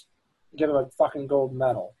doors, give him a fucking gold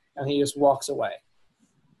medal." And he just walks away.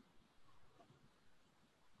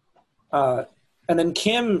 And then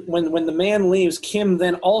Kim, when the man leaves, Kim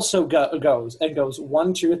then also goes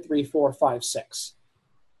 1, 2, 3, 4, 5, 6.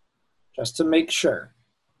 Just to make sure.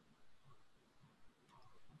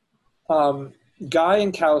 Guy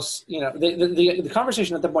and Kaus, the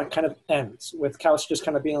conversation at that point kind of ends with Kaus just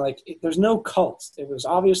kind of being like, "There's no cult. It was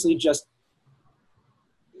obviously just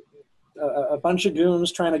a bunch of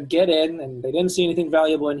goons trying to get in, and they didn't see anything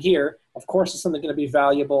valuable in here. Of course, it's something going to be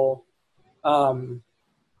valuable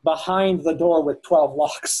behind the door with 12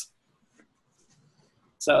 locks.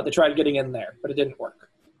 So they tried getting in there, but it didn't work.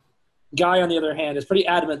 Guy, on the other hand, is pretty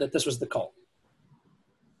adamant that this was the cult.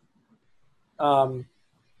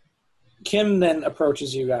 Kim then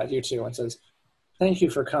approaches you two, and says, "Thank you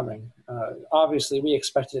for coming. Obviously, we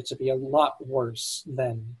expected it to be a lot worse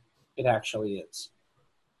than it actually is."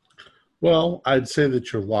 Well, I'd say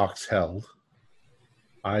that your lock's held.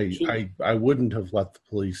 I wouldn't have let the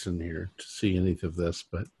police in here to see any of this,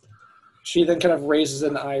 but... She then kind of raises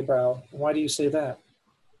an eyebrow. Why do you say that?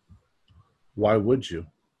 Why would you?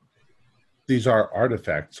 These are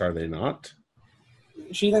artifacts, are they not?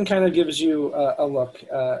 She then kind of gives you a look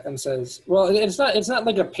and says, well, it's not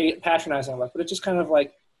like a patronizing look, but it's just kind of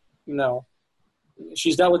like, no.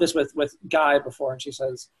 She's dealt with this with Guy before, and she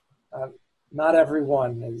says, not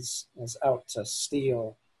everyone is out to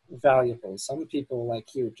steal valuables. Some people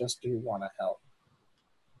like you just do want to help.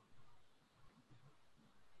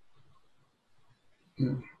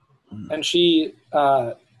 And she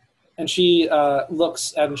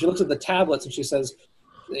looks at the tablets, and she says,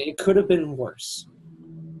 it could have been worse.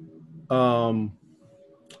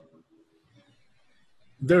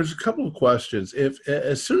 There's a couple of questions. If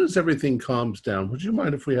as soon as everything calms down, would you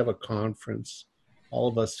mind if we have a conference, all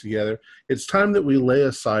of us together? It's time that we lay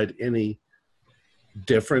aside any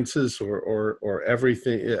differences or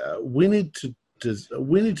everything. We need to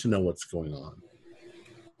know what's going on.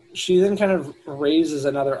 She then kind of raises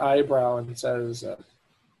another eyebrow and says,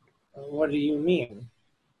 what do you mean?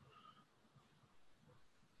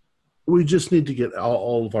 We just need to get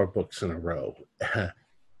all of our books in a row.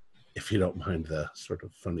 If you don't mind the sort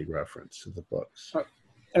of funny reference to the books.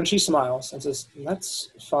 And she smiles and says,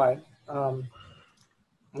 that's fine.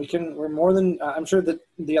 We're more than, I'm sure that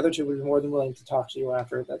the other two would be more than willing to talk to you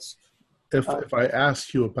after. That's. If I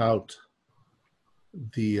ask you about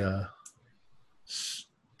the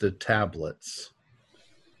tablets.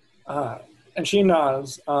 And she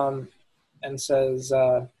nods and says,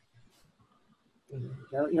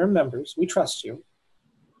 you're members. We trust you.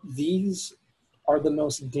 These are the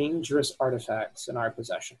most dangerous artifacts in our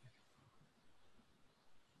possession.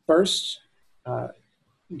 First,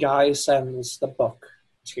 Guy sends the book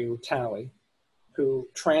to Tally, who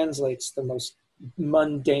translates the most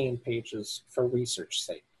mundane pages for research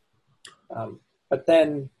sake. But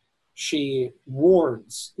then she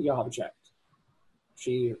wards the object.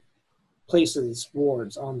 She places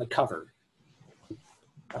wards on the cover.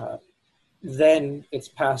 Then it's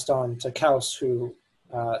passed on to Kaus, who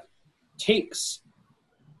takes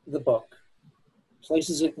the book,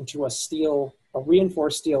 places it into a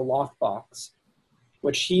reinforced steel lockbox,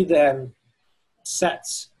 which he then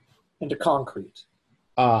sets into concrete.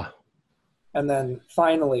 And then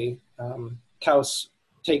finally, Kaus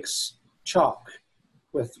takes chalk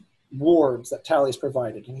with wards that Tally's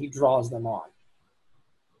provided, and he draws them on,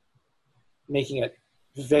 making it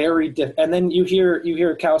very and then you hear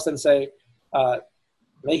Kaus then say,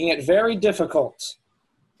 making it very difficult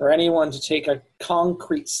for anyone to take a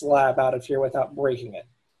concrete slab out of here without breaking it.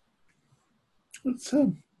 It's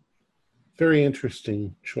a very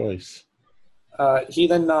interesting choice. He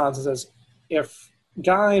then nods and says, if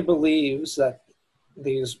Guy believes that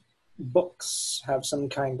these books have some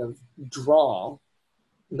kind of draw,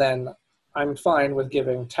 then I'm fine with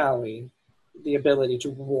giving Tally the ability to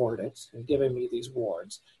ward it and giving me these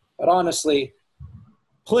wards. But honestly,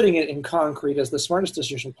 putting it in concrete is the smartest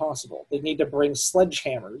decision possible. They need to bring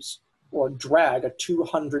sledgehammers or drag a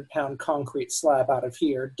 200-pound concrete slab out of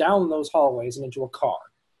here, down those hallways and into a car.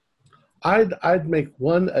 I'd make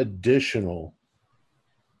one additional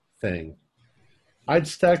thing. I'd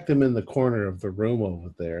stack them in the corner of the room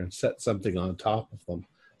over there and set something on top of them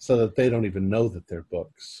so that they don't even know that they're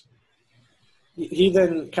books. He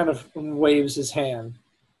then kind of waves his hand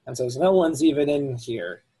and says, no one's even in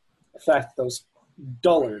here. In fact, those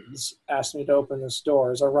dullards asked me to open this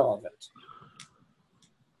door is irrelevant.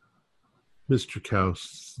 Mr.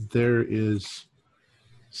 Kaus, there is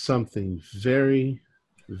something very,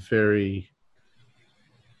 very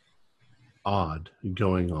odd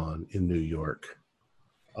going on in New York.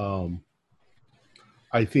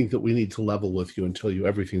 I think that we need to level with you and tell you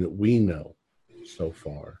everything that we know so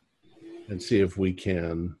far and see if we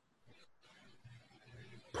can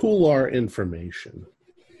pool our information.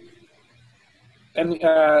 And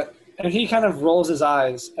he kind of rolls his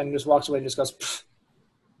eyes and just walks away and just goes, pfft.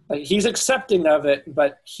 Like, he's accepting of it,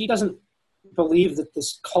 but he doesn't believe that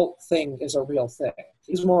this cult thing is a real thing.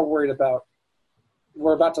 He's more worried about,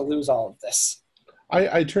 we're about to lose all of this.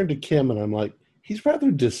 I turn to Kim and I'm like, he's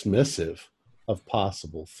rather dismissive of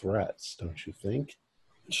possible threats, don't you think?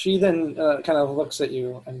 She then kind of looks at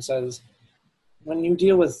you and says, when you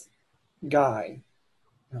deal with Guy,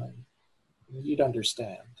 you'd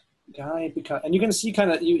understand. Guy and you can see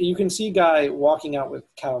you can see Guy walking out with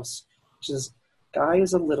Kaus. She says, Guy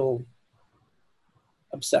is a little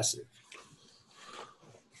obsessive.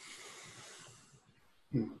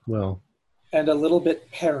 Well, and a little bit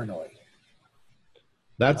paranoid.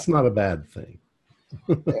 That's not a bad thing.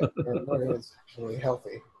 Paranoia is actually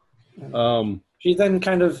healthy. She then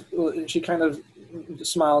kind of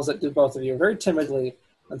smiles at both of you very timidly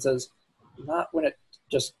and says, not when it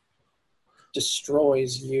just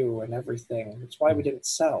destroys you and everything. It's why we didn't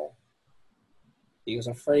sell. He was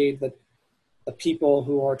afraid that the people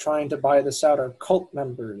who are trying to buy this out are cult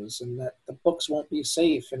members and that the books won't be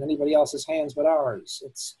safe in anybody else's hands but ours.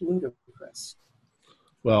 It's ludicrous.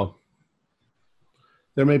 Well,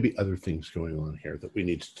 there may be other things going on here that we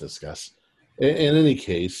need to discuss. In any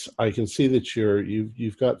case, I can see that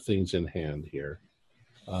you've got things in hand here.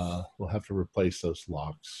 We'll have to replace those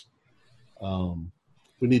locks.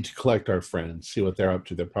 We need to collect our friends, see what they're up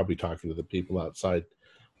to. They're probably talking to the people outside.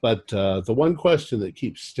 But the one question that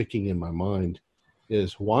keeps sticking in my mind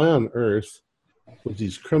is why on earth would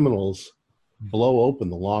these criminals blow open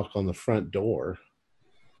the lock on the front door?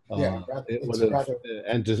 And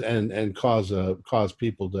cause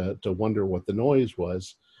people to wonder what the noise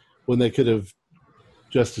was, when they could have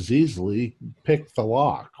just as easily picked the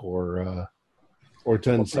lock or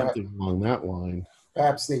done something along that line.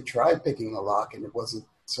 Perhaps they tried picking the lock and it wasn't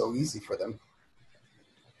so easy for them.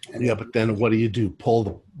 And but then what do?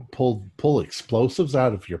 Pull explosives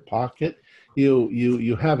out of your pocket?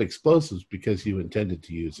 You have explosives because you intended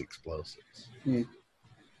to use explosives.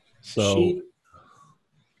 So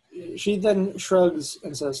she then shrugs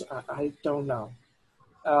and says, I don't know.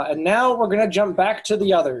 And now we're going to jump back to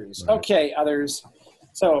the others. Right. Okay, others.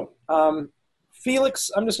 So, Felix,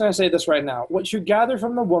 I'm just going to say this right now. What you gather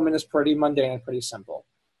from the woman is pretty mundane and pretty simple.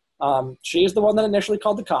 She is the one that initially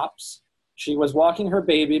called the cops. She was walking her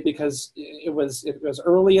baby because it was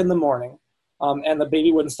early in the morning, and the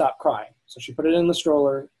baby wouldn't stop crying. So she put it in the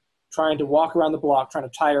stroller, trying to walk around the block, trying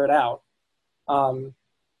to tire it out.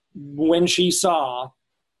 When she saw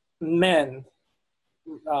men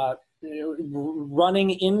running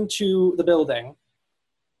into the building,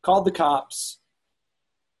 called the cops,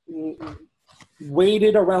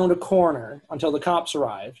 waited around a corner until the cops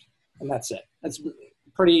arrived, and that's it. It's a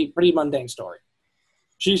pretty mundane story.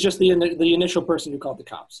 She's just the initial person who called the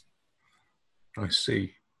cops. I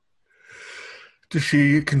see.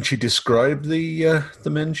 Can she describe the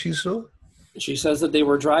men she saw? She says that they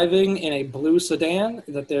were driving in a blue sedan,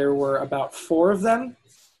 that there were about 4 of them,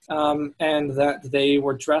 and that they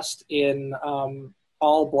were dressed in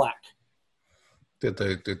all black. Did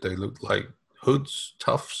they look like hoods,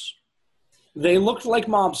 toughs? They looked like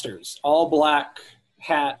mobsters, all black,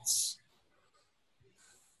 hats.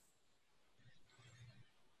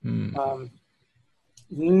 So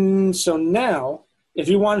now, if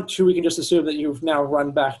you wanted to, we can just assume that you've now run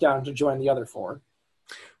back down to join the other 4.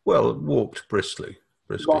 Well, walked briskly.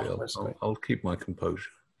 Briskly. I'll keep my composure.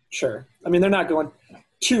 Sure. I mean, they're not going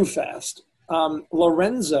too fast.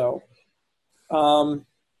 Lorenzo,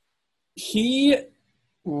 he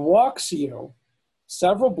walks you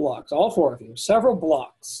several blocks, all 4 of you, several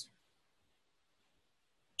blocks,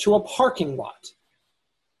 to a parking lot.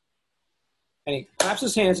 And he claps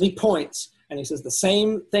his hands and he points and he says the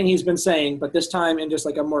same thing he's been saying, but this time in just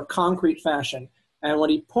like a more concrete fashion. And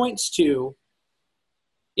what he points to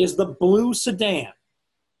is the blue sedan.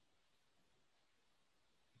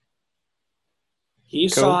 He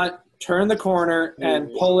saw it turn the corner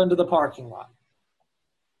and pull into the parking lot.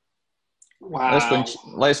 Wow.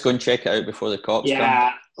 Let's go and check it out before the cops come.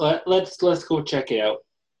 Yeah, let's go check it out.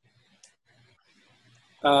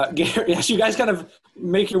 Gary, as you guys kind of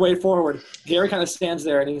make your way forward, Gary kind of stands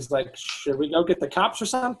there and he's like, should we go get the cops or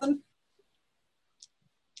something?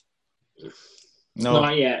 No.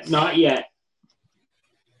 Not yet.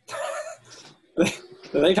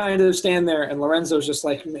 They kind of stand there and Lorenzo's just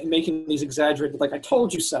like making these exaggerated, like, I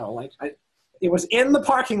told you so. Like, it was in the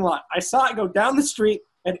parking lot. I saw it go down the street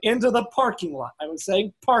and into the parking lot. I was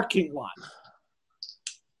saying parking lot.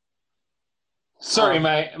 Sorry,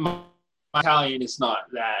 my Italian is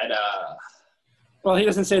not that. Well, he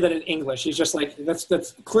doesn't say that in English. He's just like,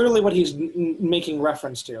 that's clearly what he's making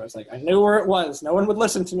reference to. It's like, I knew where it was. No one would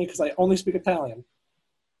listen to me because I only speak Italian.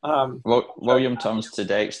 William turns to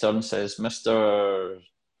Dexter and says, Mr.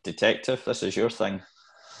 Detective, this is your thing.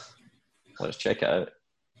 Let's check it out.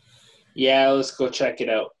 Yeah, let's go check it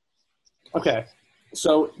out. Okay.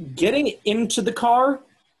 So getting into the car,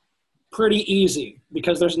 pretty easy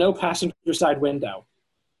because there's no passenger side window.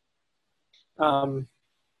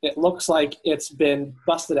 It looks like it's been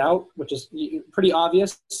busted out, which is pretty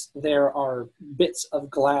obvious. There are bits of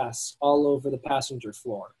glass all over the passenger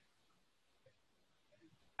floor.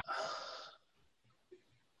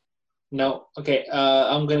 No. Okay.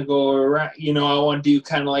 I'm gonna go around. I want to do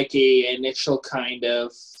kind of like a initial kind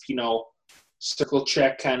of circle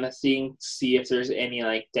check kind of thing. See if there's any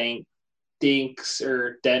like dinks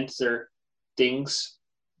or dents or dings.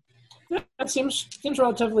 Yeah, that seems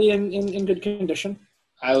relatively in good condition.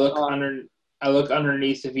 I look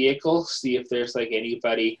underneath the vehicle, see if there's like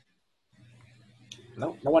anybody.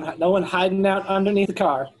 No one hiding out underneath the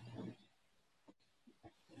car.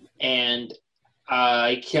 And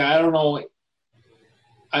I don't know.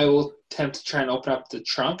 I will attempt to try and open up the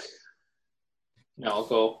trunk. I'll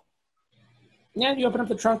go. Yeah, you open up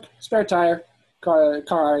the trunk, spare tire, car,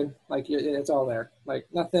 like it's all there. Like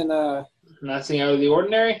nothing. Nothing out of the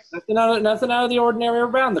ordinary. Nothing out of the ordinary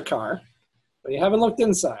around the car. But you haven't looked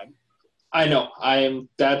inside. I know.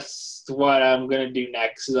 That's what I'm gonna do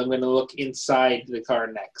next. Is I'm gonna look inside the car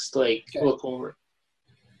next. Look over.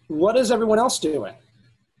 What is everyone else doing?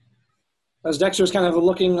 As Dexter's kind of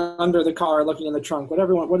looking under the car, looking in the trunk. What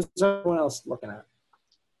is everyone else looking at?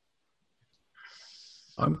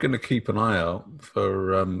 I'm going to keep an eye out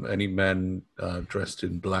for any men dressed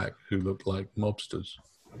in black who look like mobsters.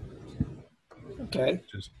 Okay.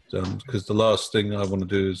 Just because the last thing I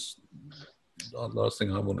want is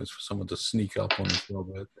for someone to sneak up on us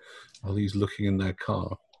while he's looking in their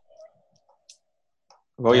car.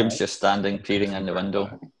 William's just standing, peering in the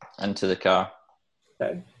window into the car.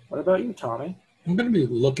 Okay. What about you, Tommy? I'm going to be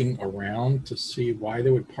looking around to see why they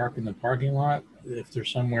would park in the parking lot. If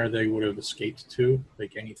there's somewhere they would have escaped to,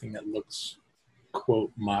 like anything that looks,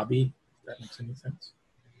 quote, mobby. If that makes any sense.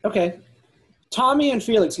 Okay. Tommy and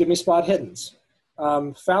Felix, give me spot hiddens.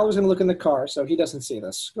 Fowler's going to look in the car, so he doesn't see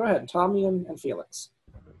this. Go ahead, Tommy and Felix.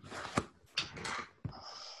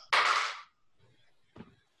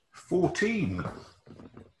 14.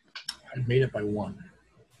 I made it by 1.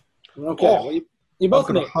 Okay. Well, you both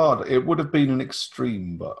made it. Hard. It would have been an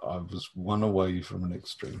extreme, but I was one away from an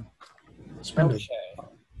extreme. Okay.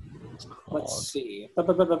 Let's see.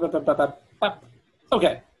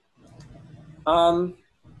 Okay.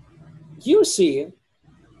 You see,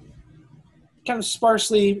 kind of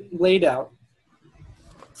sparsely laid out,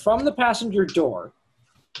 from the passenger door,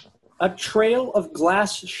 a trail of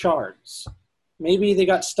glass shards. Maybe they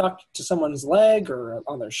got stuck to someone's leg or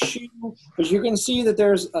on their shoe, but you can see that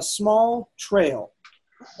there's a small trail.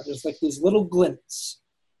 There's like these little glints.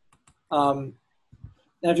 And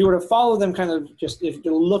if you were to follow them, kind of just if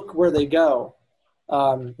you look where they go,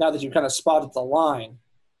 now that you've kind of spotted the line,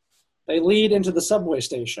 they lead into the subway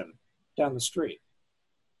station down the street.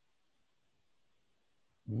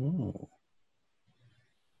 Oh.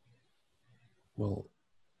 Well,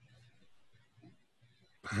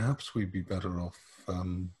 perhaps we'd be better off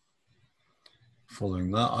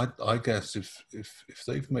following that. I guess if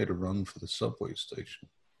they've made a run for the subway station,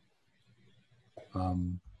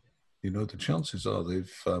 the chances are they've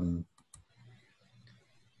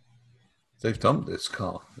dumped this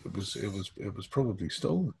car. It was probably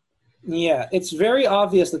stolen. Yeah, it's very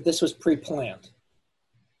obvious that this was pre-planned.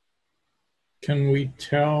 Can we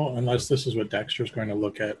tell, unless this is what Dexter's going to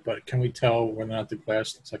look at, but can we tell whether or not the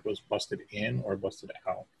glass looks like it was busted in or busted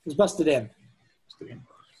out? It was busted in. Busted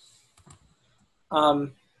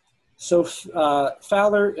in. So,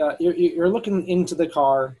 Fowler, you're looking into the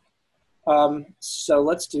car. So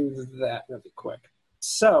let's do that really quick.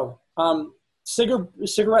 So,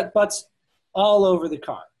 cigarette butts all over the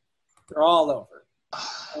car. They're all over.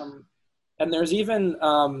 And there's even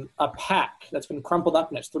a pack that's been crumpled up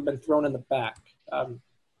and it's been thrown in the back. And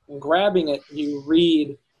grabbing it, you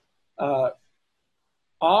read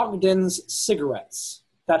Ogden's Cigarettes.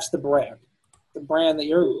 That's the brand. The brand that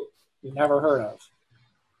you've never heard of.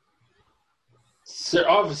 They're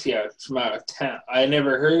obviously from out of town. I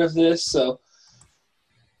never heard of this, so.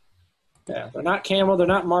 Yeah, they're not Camel. They're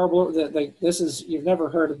not Marlboro. You've never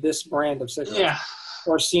heard of this brand of cigarettes. Yeah.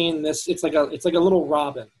 Or seen this. It's like a little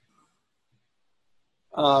robin.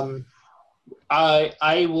 I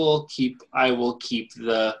will keep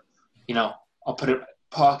the, I'll put it in my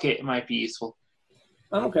pocket. It might be useful.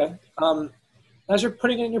 Okay. As you're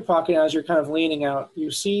putting it in your pocket, as you're kind of leaning out,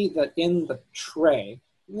 you see that in the tray,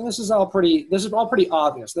 and this is all pretty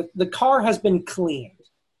obvious. The car has been cleaned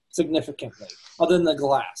significantly, other than the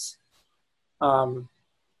glass.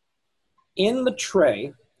 In the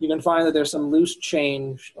tray, you can find that there's some loose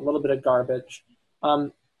change, a little bit of garbage.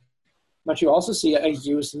 But you also see a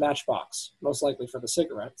used matchbox, most likely for the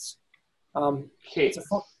cigarettes. Okay.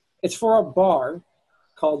 It's for a bar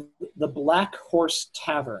called the Black Horse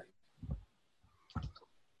Tavern.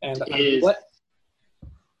 And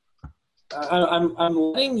I'm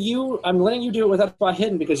letting you do it without spot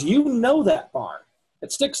hidden because you know that bar.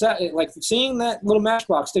 It sticks out. Like seeing that little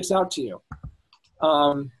matchbox sticks out to you.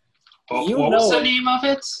 What was the name of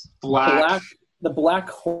it? The Black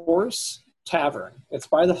Horse Tavern. It's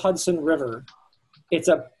by the Hudson River. It's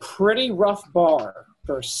a pretty rough bar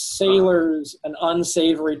for sailors and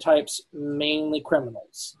unsavory types, mainly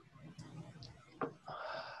criminals.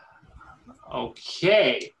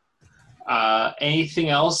 Okay. Anything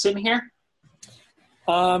else in here?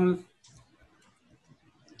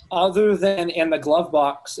 Other than in the glove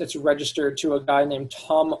box, it's registered to a guy named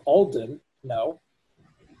Tom Alden. No.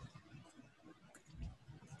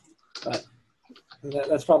 But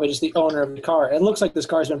that's probably just the owner of the car. It looks like this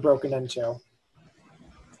car's been broken into.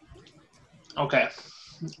 Okay.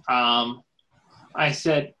 I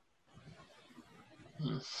said,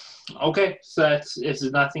 okay, so if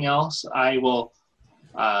there's nothing else, I will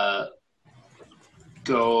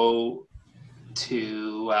go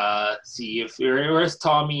to see if where's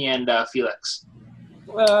Tommy and Felix.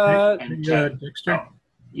 Dexter? Oh,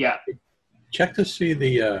 yeah. Check to see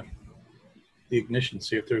the ignition,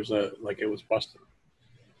 see if there's it was busted.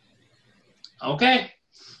 Okay.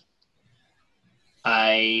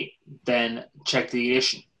 I then check the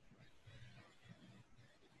ignition.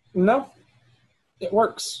 No, it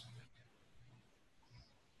works.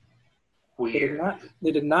 Weird.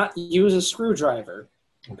 They did not use a screwdriver.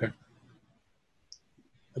 Okay.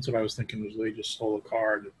 That's what I was thinking, was they just stole a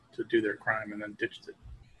car to do their crime and then ditched it.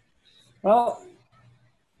 Well,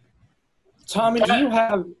 Tommy, do you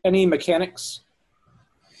have any mechanics?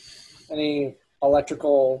 Any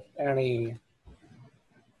electrical, any...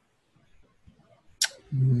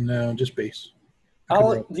 No, just base.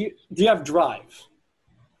 Do you have drive?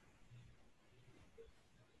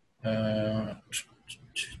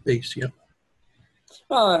 Base, yeah.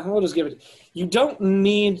 We'll just give it. You don't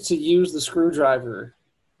need to use the screwdriver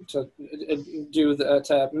to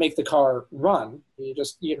to make the car run. You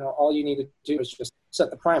just all you need to do is just set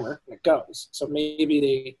the primer and it goes. So maybe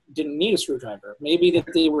they didn't need a screwdriver. Maybe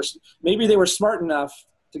they were smart enough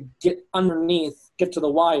to get underneath, get to the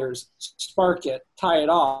wires, spark it, tie it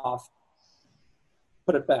off,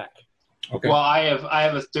 put it back. Okay. Well, I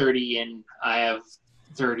have a 30 in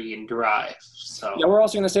drive. So yeah, we're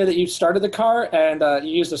also going to say that you started the car and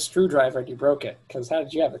you used a screwdriver and you broke it. Because how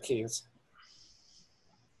did you have the keys?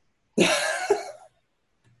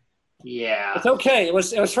 Yeah, it's okay. It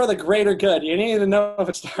was for the greater good. You needed to know if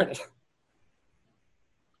it started.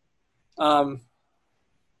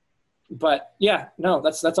 But yeah, no,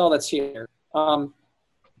 that's all that's here. We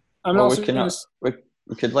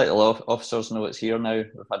could let the officers know it's here now.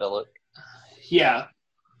 We've had a look. Yeah.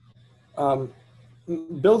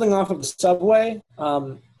 Building off of the subway,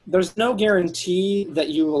 there's no guarantee that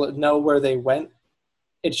you will know where they went.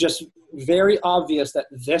 It's just very obvious that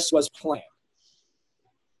this was planned.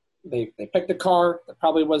 They picked a car that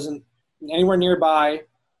probably wasn't anywhere nearby.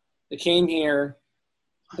 They came here.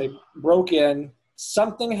 They broke in.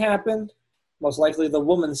 Something happened. Most likely the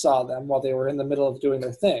woman saw them while they were in the middle of doing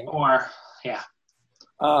their thing. Yeah.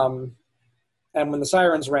 And when the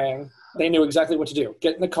sirens rang, they knew exactly what to do.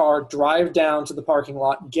 Get in the car, drive down to the parking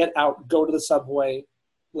lot, get out, go to the subway,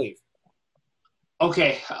 leave.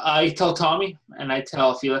 Okay, I tell Tommy, and I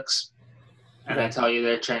tell Felix, and I tell you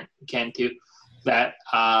there, Trent, Ken too, that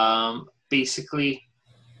basically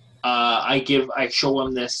I show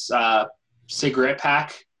him this cigarette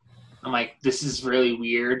pack. I'm like, this is really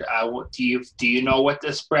weird. Do you know what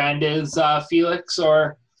this brand is, Felix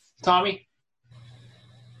or Tommy?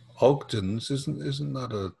 Ogden's isn't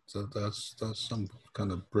that that's some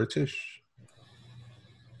kind of British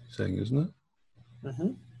thing, isn't it?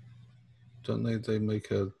 Mm-hmm. Don't they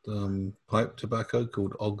make a pipe tobacco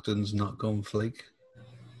called Ogden's Nut Gone Flake?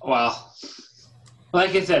 Well,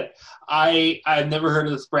 like I said, I've never heard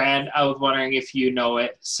of this brand. I was wondering if you know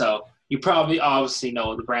it, so you probably obviously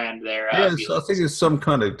know the brand there. Yes, I think it's some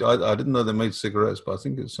kind of. I didn't know they made cigarettes, but I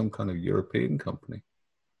think it's some kind of European company.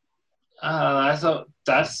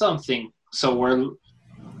 That's something. So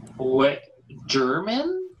what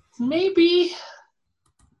German maybe?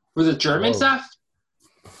 Was it German stuff?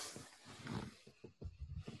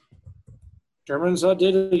 Germans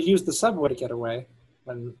did use the subway to get away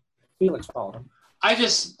when Felix followed them. I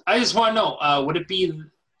just want to know. Would it be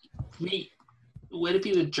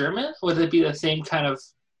the German? Would it be the same kind of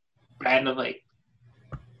brand of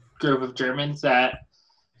group of Germans that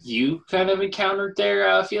you kind of encountered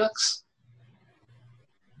there, Felix?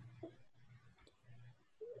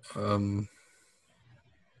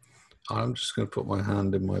 I'm just going to put my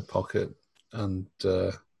hand in my pocket and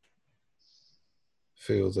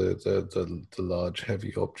feel the large,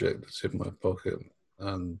 heavy object that's in my pocket,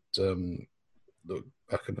 and look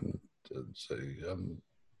back at him and say,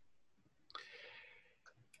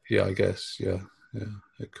 "Yeah, I guess, yeah,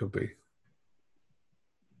 it could be."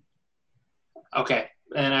 Okay,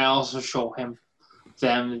 and I also show them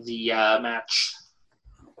the match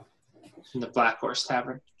in the Black Horse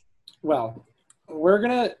Tavern. Well, we're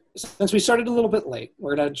gonna, since we started a little bit late,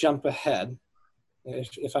 we're gonna jump ahead,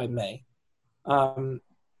 if I may.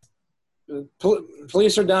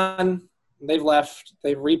 Police are done. They've left.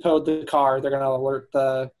 They've repoed the car. They're gonna alert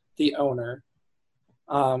the owner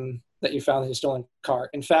that you found his stolen car.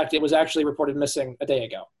 In fact, it was actually reported missing a day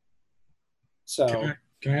ago. So,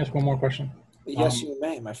 Can I ask one more question? Yes, you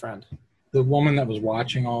may, my friend. The woman that was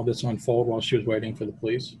watching all this unfold while she was waiting for the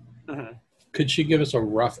police, could she give us a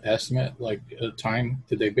rough estimate, like a time?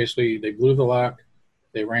 Did they blew the lock,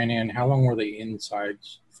 they ran in, how long were they inside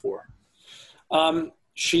for?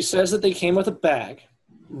 She says that they came with a bag.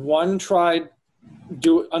 One tried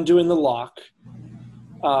undoing the lock.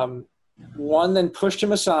 One then pushed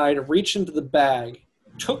him aside, reached into the bag,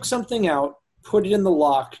 took something out, put it in the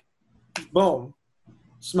lock, boom,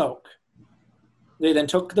 smoke. They then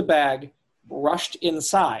took the bag, rushed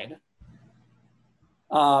inside.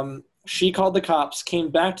 She called the cops,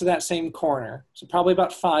 came back to that same corner, so probably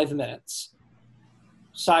about 5 minutes.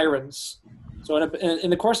 Sirens. So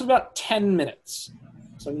in the course of about 10 minutes,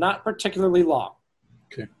 so not particularly long.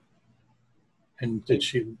 Okay. And did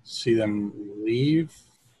she see them leave?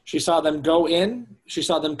 She saw them go in. She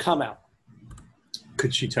saw them come out.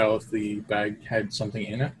 Could she tell if the bag had something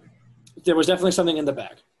in it? There was definitely something in the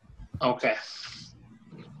bag. Okay.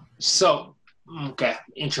 So, okay,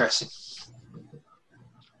 interesting.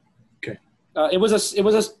 Okay. It was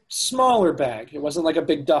a smaller bag. It wasn't like a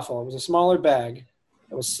big duffel. It was a smaller bag.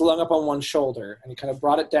 It was slung up on one shoulder, and he kind of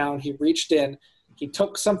brought it down. He reached in. He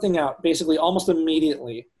took something out, basically almost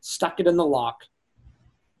immediately, stuck it in the lock.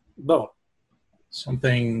 Boom.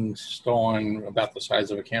 Something stolen about the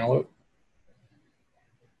size of a cantaloupe?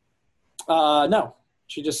 No.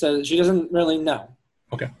 She just said she doesn't really know.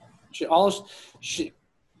 Okay.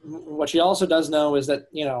 What she also does know is that,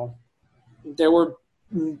 there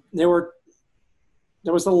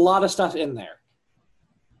was a lot of stuff in there.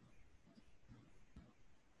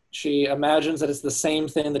 She imagines that it's the same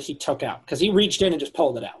thing that he took out, because he reached in and just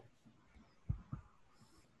pulled it out.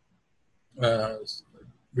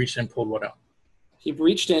 Reached in, pulled what out? He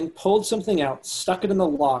reached in, pulled something out, stuck it in the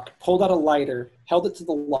lock, pulled out a lighter, held it to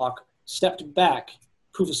the lock, stepped back,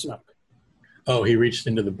 poof of smoke. Oh, he reached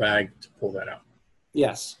into the bag to pull that out.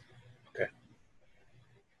 Yes. Okay.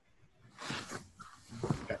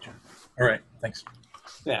 Gotcha. All right. Thanks.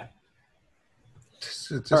 Yeah.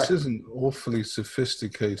 This is an awfully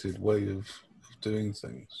sophisticated way of doing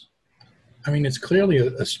things. I mean, it's clearly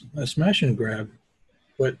a smash and grab,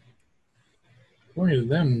 but according to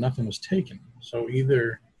them, nothing was taken. So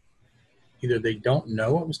either they don't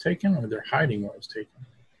know what was taken, or they're hiding what was taken.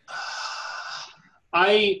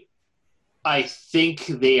 I think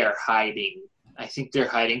they are hiding. I think they're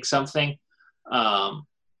hiding something.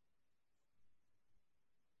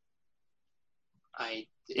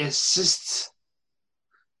 It seems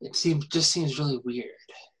really weird.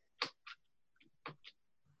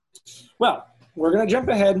 Well, we're going to jump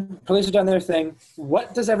ahead. Police have done their thing.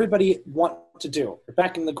 What does everybody want to do? We're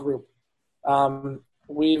back in the group.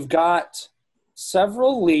 We've got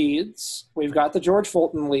several leads. We've got the George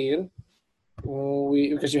Fulton lead,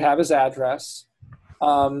 because you have his address.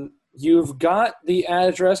 You've got the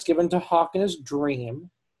address given to Hawk in his dream.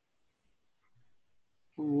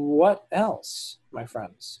 What else, my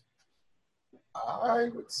friends? I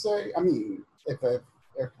would say, if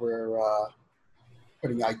we're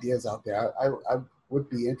putting ideas out there, I would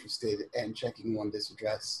be interested in checking on this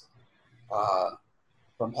address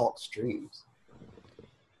from Hawk's dreams.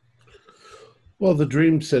 Well, the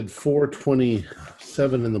dream said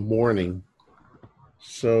 4:27 in the morning,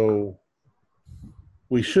 so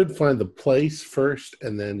we should find the place first,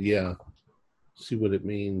 and then see what it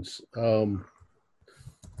means.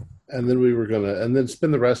 And then we were gonna,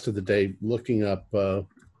 spend the rest of the day looking up what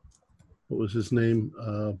was his name?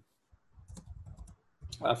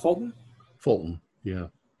 Fulton. Fulton, yeah.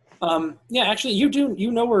 Actually,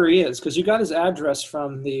 you know where he is, because you got his address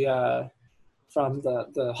from the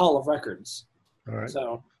Hall of Records. All right.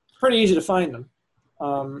 So it's pretty easy to find him.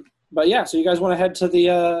 But yeah, so you guys want to head to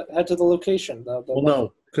the location?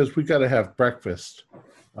 No, because we got to have breakfast.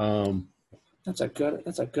 That's a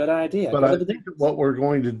good idea. But I think what we're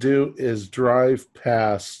going to do is drive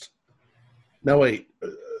past. No, wait.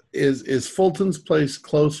 Is Fulton's place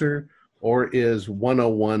closer, or is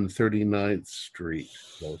 101 39th Street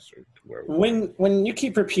closer to where we When you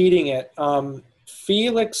keep repeating it,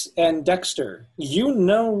 Felix and Dexter, you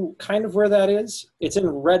know kind of where that is. It's in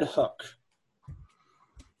Red Hook.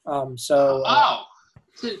 It's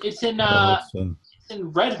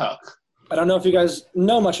in Red Hook. I don't know if you guys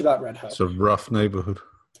know much about Red Hook. It's a rough neighborhood.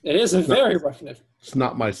 It is a very rough neighborhood. It's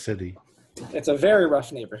not my city. It's a very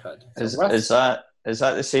rough neighborhood. Is that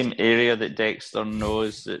the same area that Dexter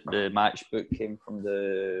knows that the matchbook came from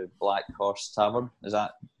the Black Horse Tavern? Is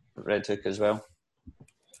that Red Hook as well?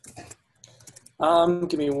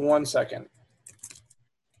 Give me 1 second.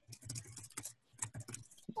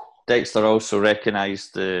 Dexter also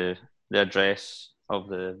recognised the address of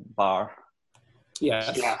the bar.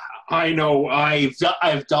 Yes. Yeah, I know. I've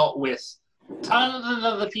dealt with tons of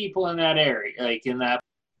other people in that area, like in that.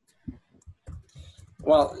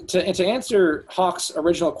 Well, to answer Hawk's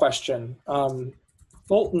original question,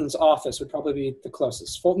 Fulton's office would probably be the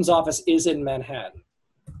closest. Fulton's office is in Manhattan,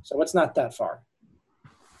 so it's not that far.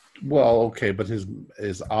 Well, okay, but his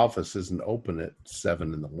office isn't open at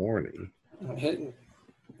 7 in the morning.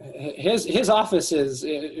 His office is.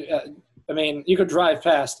 I mean, you could drive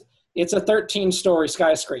past. It's a 13-story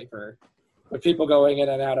skyscraper with people going in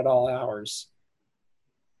and out at all hours.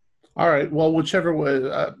 All right. Well, whichever way,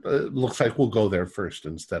 it looks like we'll go there first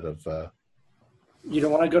instead of. You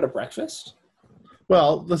don't want to go to breakfast?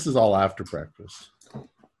 Well, this is all after breakfast.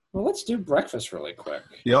 Well, let's do breakfast really quick.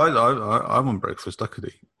 Yeah, I'm on breakfast. I could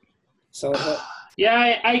eat. So,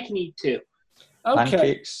 yeah, I can eat too. okay.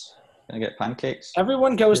 Pancakes. Can I get pancakes?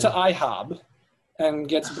 Everyone goes to IHOB and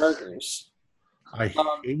gets burgers. I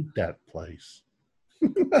hate that place.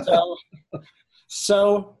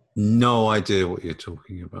 So. No idea what you're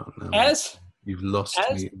talking about now. You've lost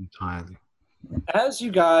me entirely. As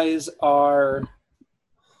you guys are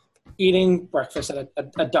eating breakfast at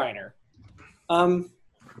a diner,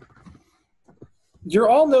 you're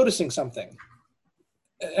all noticing something.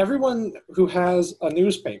 Everyone who has a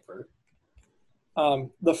newspaper,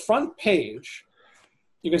 the front page,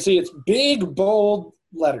 you can see it's big, bold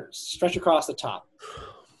letters stretch across the top.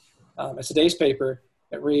 It's today's paper.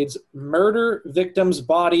 It reads, "Murder Victim's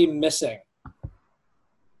Body Missing."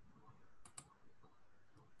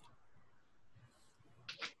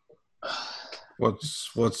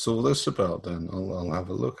 What's all this about then? I'll have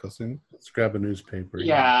a look, I think. Let's grab a newspaper.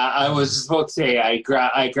 Yeah, I was about to say I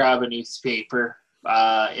grab a newspaper.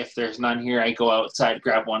 If there's none here, I go outside,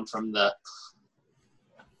 grab one from the.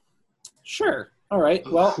 Sure. All right.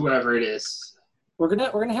 Well, whoever it is. We're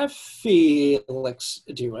gonna have Felix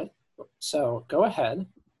do it. So go ahead.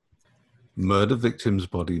 Murder victim's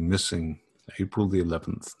body missing, April the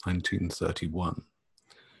 11th, 1931.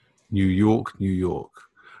 New York, New York.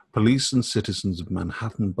 Police and citizens of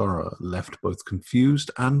Manhattan Borough left both confused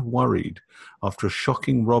and worried after a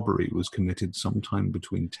shocking robbery was committed sometime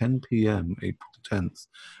between 10 p.m. April 10th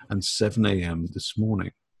and 7 a.m. this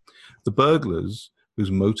morning. The burglars, whose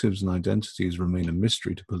motives and identities remain a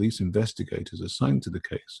mystery to police investigators assigned to the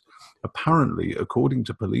case, apparently, according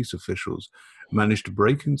to police officials, managed to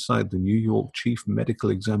break inside the New York Chief Medical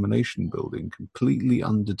Examination Building completely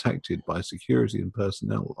undetected by security and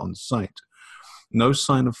personnel on site. No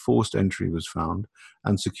sign of forced entry was found,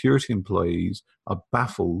 and security employees are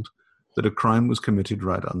baffled that a crime was committed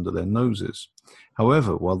right under their noses.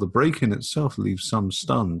 However, while the break-in itself leaves some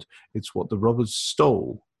stunned, it's what the robbers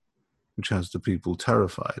stole which has the people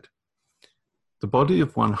terrified. The body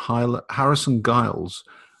of one Harrison Giles,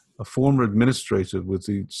 a former administrator with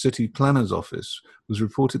the city planner's office, was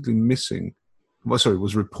reported missing by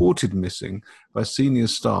senior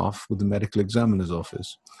staff with the medical examiner's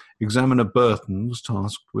office. Examiner Burton was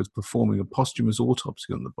tasked with performing a posthumous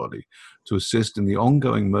autopsy on the body to assist in the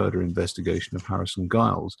ongoing murder investigation of Harrison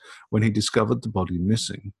Giles when he discovered the body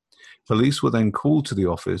missing. Police were then called to the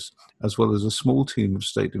office, as well as a small team of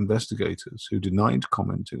state investigators who denied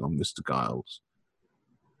commenting on Mr. Giles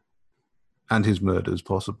and his murder's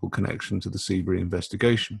possible connection to the Seabury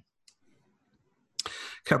investigation.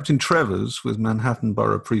 Captain Trevors, with Manhattan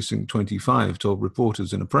Borough Precinct 25, told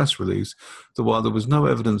reporters in a press release that while there was no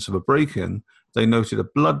evidence of a break-in, they noted a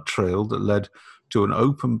blood trail that led to an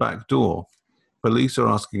open back door. Police are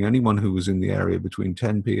asking anyone who was in the area between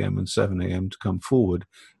 10 p.m. and 7 a.m. to come forward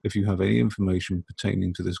if you have any information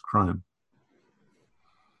pertaining to this crime.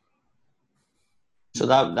 So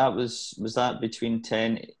that was that between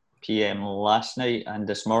 10 p.m. last night and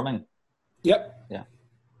this morning? Yep. Yeah.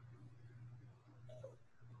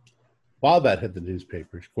 Wow, that hit the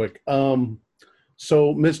newspapers quick.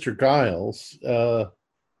 So Mr. Giles,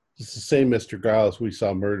 it's the same Mr. Giles we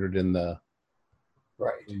saw murdered in the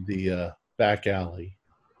Right. in the back alley.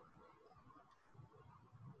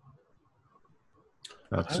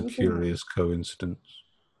 That's a would they- curious coincidence.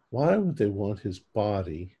 Why would they want his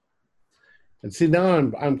body? And see,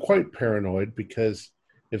 now I'm quite paranoid, because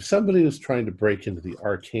if somebody was trying to break into the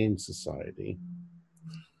Arcane Society,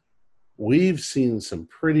 we've seen some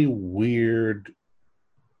pretty weird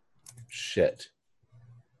shit.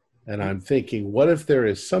 And I'm thinking, what if there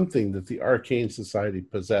is something that the Arcane Society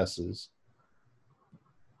possesses?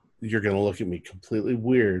 You're going to look at me completely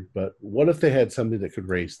weird, but what if they had something that could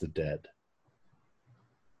raise the dead?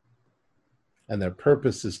 And their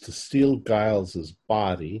purpose is to steal Giles's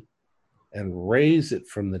body and raise it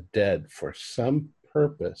from the dead for some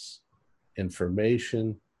purpose,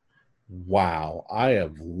 information. Wow, I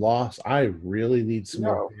really need some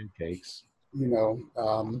more pancakes.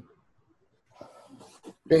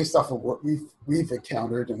 Based off of what we've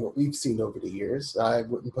encountered and what we've seen over the years, I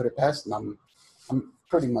wouldn't put it past them. I'm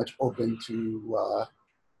pretty much open to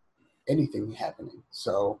anything happening.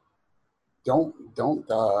 So don't.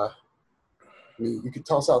 I mean, you could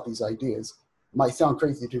toss out these ideas. Might sound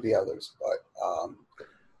crazy to the others, but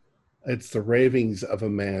it's the ravings of a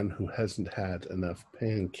man who hasn't had enough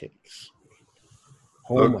pancakes.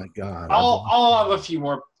 Oh my God! I'll have a few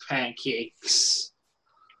more pancakes.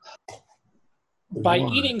 By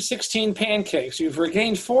eating 16 pancakes, you've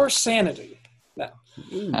regained 4 sanity. No.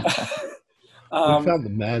 We found the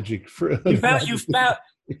magic fruit. You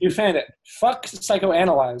found it. Fuck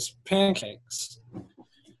psychoanalyze pancakes.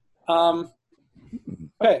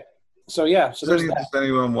 Okay. So yeah. So Does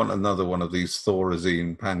anyone want another one of these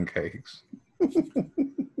Thorazine pancakes?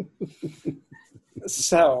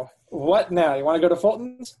 So what now? You want to go to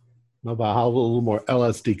Fulton's? No, but I'll have a little more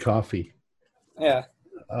LSD coffee. Yeah.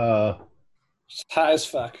 High as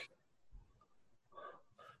fuck.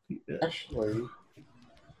 Actually,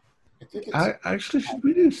 I think it's... Actually, should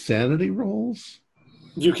we do sanity rolls?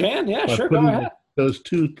 You can, yeah, By sure, go ahead. Those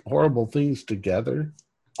two horrible things together.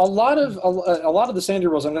 A lot of the sanity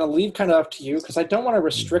rolls I'm going to leave kind of up to you, because I don't want to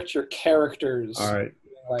restrict your characters. All right.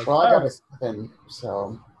 Like, well, I got a 7,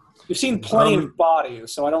 so... You've seen plenty of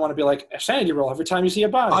bodies, so I don't want to be like, a sanity roll every time you see a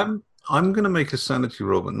body. I'm going to make a sanity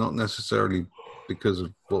roll, but not necessarily because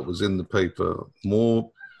of what was in the paper,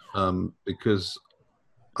 more because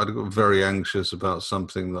I got very anxious about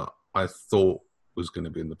something that I thought was going to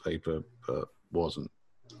be in the paper, but wasn't.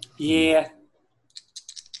 Yeah.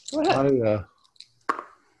 Go ahead.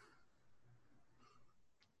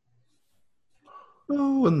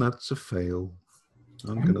 Oh, and that's a fail.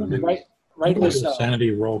 I'm going to Rightly a so. sanity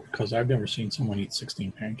roll, because I've never seen someone eat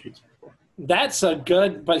 16 pancakes before. That's a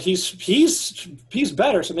good, but he's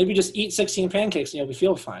better. So maybe just eat 16 pancakes and you'll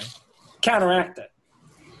feel fine. Counteract it.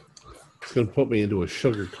 It's going to put me into a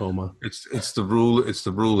sugar coma. It's the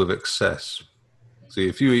rule of excess. See,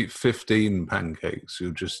 if you eat 15 pancakes,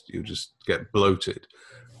 you'll just get bloated.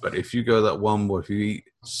 But if you go that one where if you eat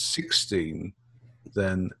 16,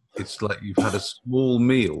 then it's like you've had a small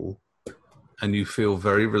meal and you feel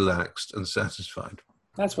very relaxed and satisfied.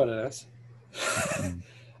 That's what it is.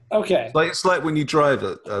 Okay. It's like when you drive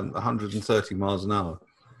at 130 miles an hour.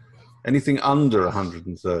 Anything under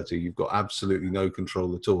 130, you've got absolutely no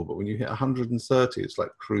control at all. But when you hit 130, it's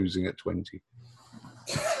like cruising at 20.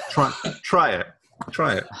 Try it.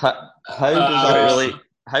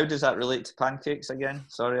 How does that relate to pancakes again?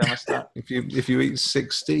 Sorry, I missed that. If you eat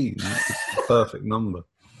 16, it's the perfect number.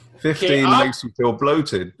 15 makes you feel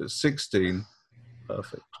bloated, but 16,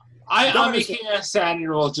 perfect. I'm making a sanity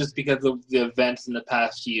roll just because of the events in the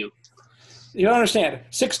past few. You don't understand.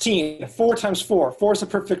 16, 4 times 4. 4 is the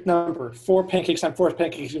perfect number. 4 pancakes times 4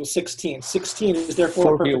 pancakes equals 16. 16 is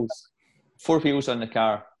therefore perfect. Wheels. 4 wheels on the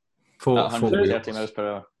car. At 130 miles per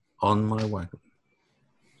hour. On my wagon.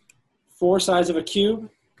 4 sides of a cube.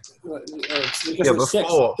 Yeah,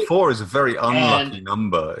 but 4 is a very unlucky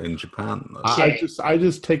number in Japan. I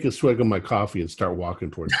just take a swig of my coffee and start walking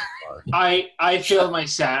towards the car. I failed my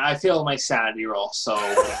sanity roll, so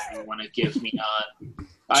you want to give me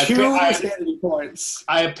on. 2 sanity points.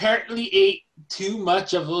 I apparently ate too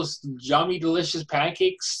much of those yummy, delicious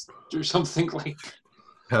pancakes or something like that.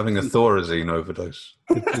 Having a Thorazine overdose.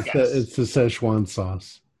 It's the Szechuan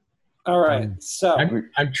sauce. All right, so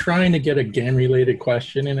I'm trying to get a game-related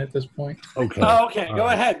question in at this point. Okay. Oh, okay. Go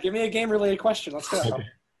ahead. Give me a game-related question. Let's go. Okay.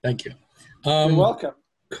 Thank you. You're welcome.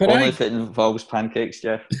 Only if it involves pancakes,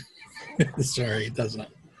 Jeff. Sorry, it doesn't.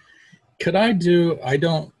 Could I do? I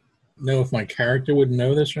don't know if my character would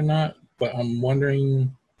know this or not, but I'm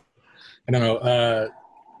wondering. I don't know.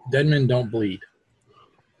 Dead men don't bleed.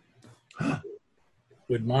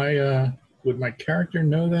 Would my character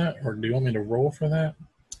know that, or do you want me to roll for that?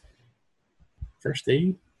 First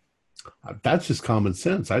aid? That's just common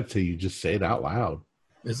sense. I'd say you just say it out loud.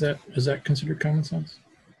 Is that considered common sense?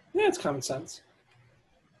 Yeah, it's common sense.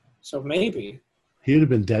 So maybe. He would have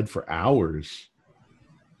been dead for hours.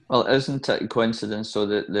 Well, isn't it a coincidence so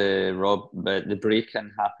that the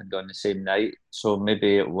break-in happened on the same night? So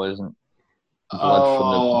maybe it wasn't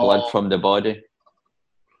blood from the body.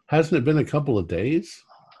 Hasn't it been a couple of days?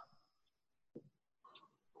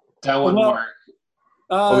 That wouldn't work.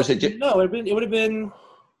 Or was it No, it would have been.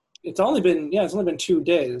 It's only been 2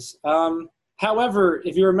 days. However,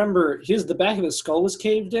 if you remember, the back of his skull was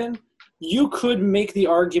caved in. You could make the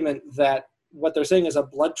argument that what they're saying is a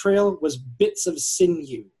blood trail was bits of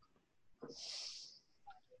sinew.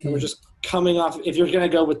 And we're just coming off. If you're going to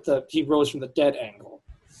go with he rose from the dead angle,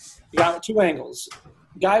 you got 2 angles.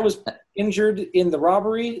 Guy was injured in the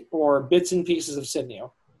robbery, or bits and pieces of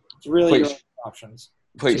sinew. It's really your options.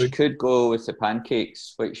 Which could go with the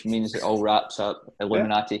pancakes, which means it all wraps up.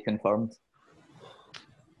 Illuminati confirmed.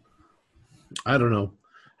 I don't know.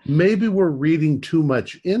 Maybe we're reading too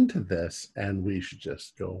much into this, and we should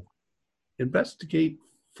just go investigate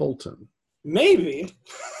Fulton. Maybe.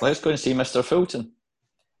 Let's go and see Mr. Fulton.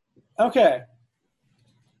 Okay.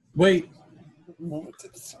 Wait.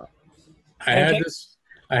 I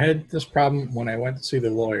had this problem when I went to see the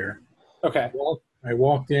lawyer. Okay. I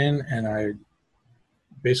walked in and I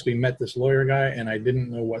basically met this lawyer guy, and I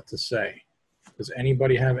didn't know what to say. Does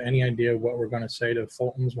anybody have any idea what we're going to say to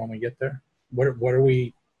Fulton's when we get there? What are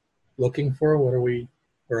we looking for? Or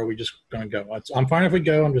are we just going to go? I'm fine if we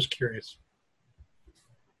go. I'm just curious.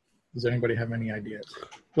 Does anybody have any ideas?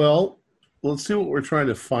 Well, let's see what we're trying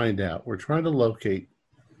to find out. We're trying to locate.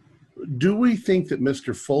 Do we think that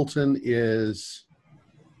Mr. Fulton is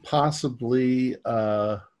possibly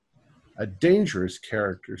a dangerous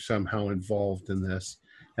character somehow involved in this,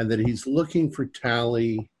 and that he's looking for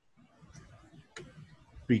Tally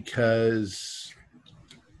because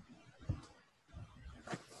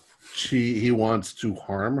he wants to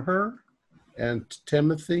harm her and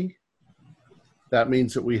Timothy? That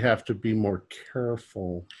means that we have to be more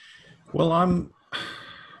careful. Well,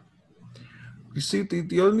 you see,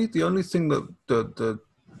 the only thing that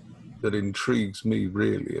intrigues me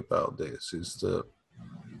really about this is that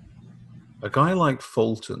a guy like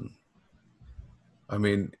Fulton, I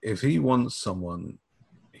mean, if he wants someone,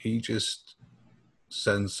 he just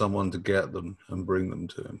sends someone to get them and bring them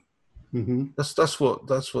to him. Mm-hmm. That's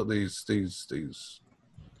what these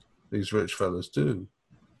rich fellas do.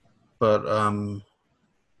 But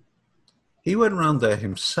he went around there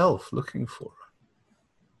himself looking for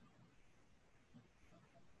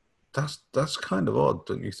her. That's kind of odd,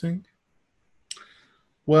 don't you think?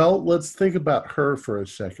 Well, let's think about her for a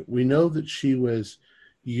second. We know that she was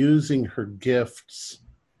using her gifts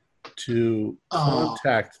to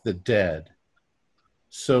contact the dead.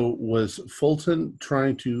 So was Fulton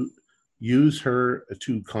trying to use her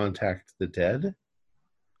to contact the dead?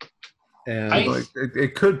 And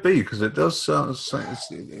it could be, because it does sound.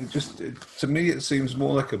 To me, it seems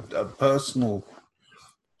more like a personal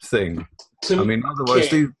thing.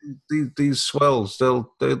 Otherwise, these swells,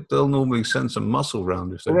 they'll normally send some muscle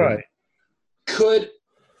round if they right. Want.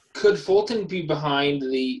 Could Fulton be behind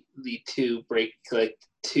the two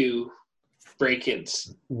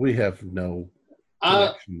break-ins? We have no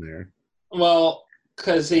connection there. Well,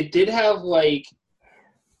 because they did have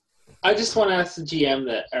I just want to ask the GM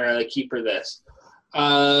or the keeper this.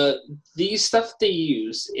 These stuff they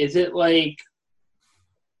use, is it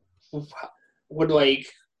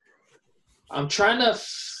I'm trying to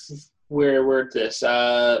word this.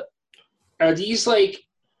 Are these I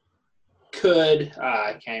can't.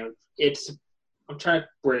 I'm trying to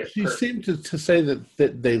word it. She seemed to say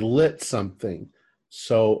that they lit something.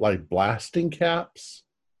 So like blasting caps.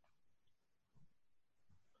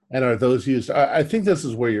 And are those used? I think this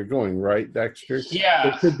is where you're going, right, Dexter? Yeah.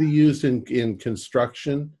 It could be used in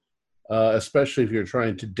construction, especially if you're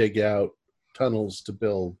trying to dig out tunnels to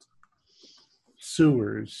build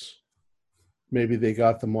sewers. Maybe they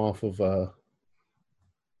got them off of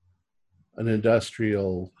an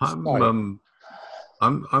industrial site.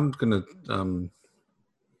 I'm going to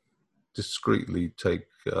discreetly take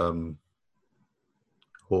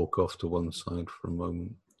Hawk off to one side for a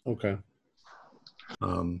moment. Okay.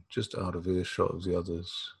 Just out of earshot of the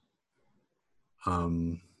others.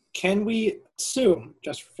 Can we assume,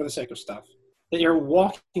 just for the sake of stuff, that you're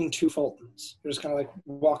walking to Fulton's? You're just kind of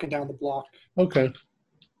walking down the block. Okay.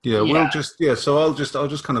 Yeah, we'll just So I'll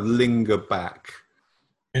just kind of linger back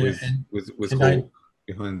with Hawk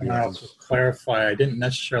behind the others. To clarify, I didn't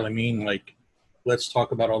necessarily mean let's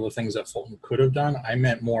talk about all the things that Fulton could have done. I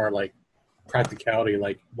meant more practicality.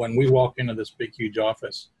 Like when we walk into this big, huge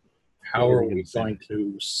office, how are we going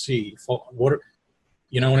to see?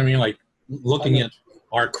 You know what I mean? Like looking at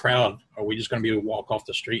our crowd, are we just going to be able to walk off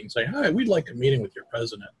the street and say, "Hi, we'd like a meeting with your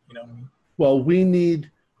president"? You know what I mean? Well, we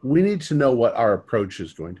need to know what our approach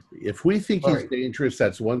is going to be. If we think he's dangerous,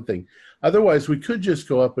 that's one thing. Otherwise, we could just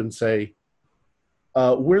go up and say,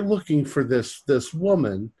 "We're looking for this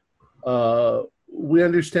woman. We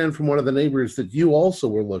understand from one of the neighbors that you also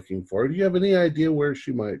were looking for. Do you have any idea where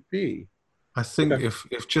she might be?" I think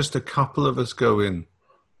if just a couple of us go in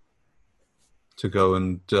to go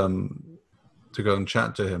and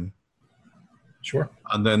chat to him, sure,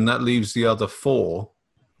 and then that leaves the other 4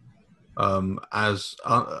 as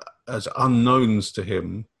unknowns to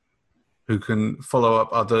him, who can follow up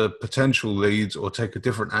other potential leads or take a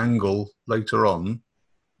different angle later on.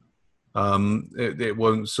 It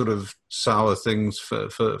won't sort of sour things for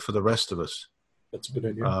the rest of us. That's a good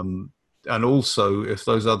idea. And also, if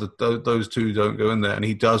those 2 don't go in there, and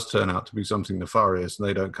he does turn out to be something nefarious, and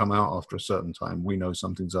they don't come out after a certain time, we know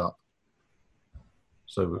something's up.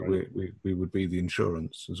 So we would be the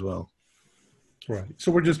insurance as well. Right.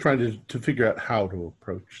 So we're just trying to figure out how to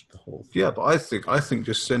approach the whole thing. Yeah, but I think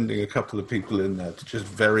just sending a couple of people in there to just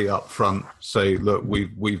very upfront say, look,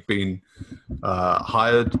 we've been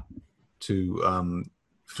hired to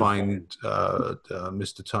find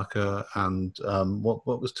Mr. Tucker and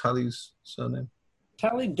what was Tally's surname?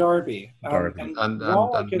 Tally Darby. And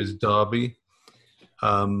Ms. Darby.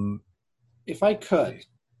 If I could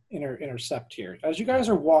intercept here, as you guys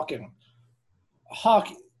are walking, Hawk,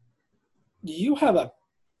 you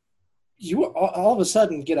all of a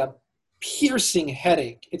sudden get a piercing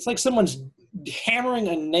headache. It's like someone's hammering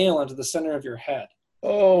a nail into the center of your head.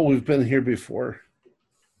 Oh, we've been here before.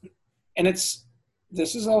 And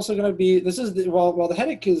this is also going to be, while the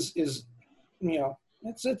headache is it's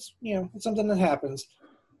something that happens.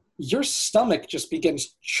 Your stomach just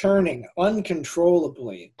begins churning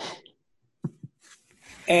uncontrollably.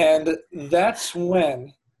 And that's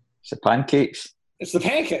when... It's the pancakes. It's the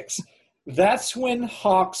pancakes. That's when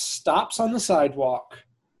Hawk stops on the sidewalk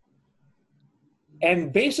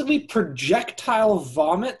and basically projectile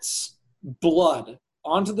vomits blood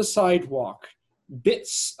onto the sidewalk,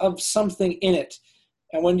 bits of something in it.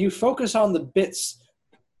 And when you focus on the bits,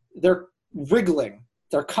 they're wriggling.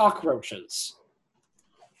 They're cockroaches.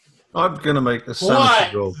 I'm going to make a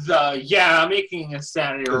sanity roll. Yeah, I'm making a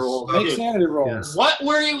sanity roll. Make sanity rolls. Yes. What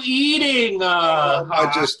were you eating?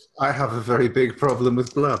 I have a very big problem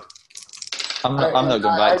with blood. I'm not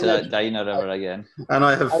going back to that diner ever again. And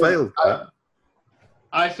I have failed that.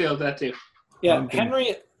 I failed that too. Yeah,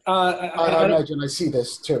 Henry... I imagine I see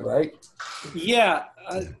this too, right? Yeah.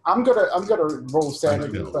 I'm gonna roll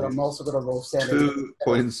sanity, but I'm also gonna roll sanity. 2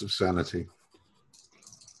 points of sanity.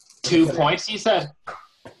 2 points, you said?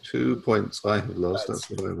 2 points I have lost. That's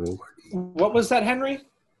what I rolled. What was that, Henry?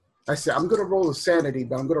 I said I'm gonna roll a sanity,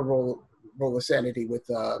 but I'm gonna roll a sanity with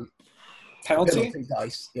penalty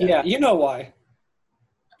dice. Yeah, you know why.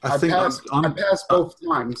 I passed both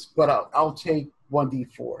times, but I'll take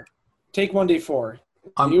 1d4. Take 1d4.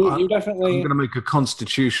 You definitely. I'm going to make a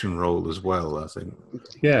Constitution roll as well, I think.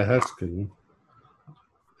 Yeah, that's good.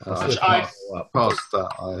 Past that,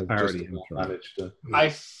 I have already just managed to.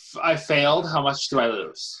 I failed. How much do I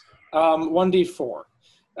lose? 1d4.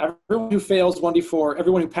 Everyone who fails, 1d4.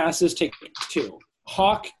 Everyone who passes, take 2.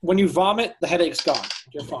 Hawk, when you vomit, the headache's gone.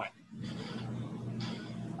 You're fine.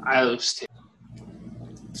 I lose 2.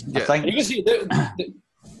 Yeah. I think you can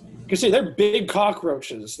see they're big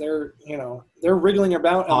cockroaches. They're wriggling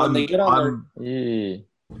about, and when they get on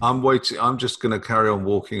I'm waiting. I'm just going to carry on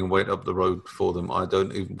walking and wait up the road for them. I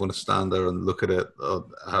don't even want to stand there and look at it.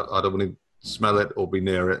 I don't want to smell it or be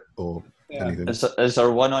near it or anything. Is there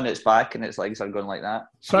one on its back and its legs are going like that?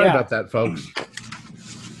 Sorry about that, folks.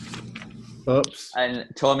 Oops. And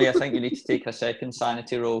Tommy, I think you need to take a second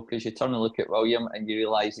sanity roll because you turn and look at William and you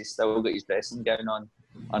realise he's still got his dressing gown on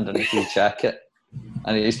underneath his jacket.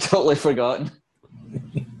 And he's totally forgotten.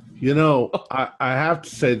 You know, I have to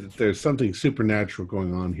say that there's something supernatural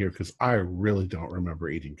going on here because I really don't remember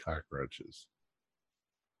eating cockroaches.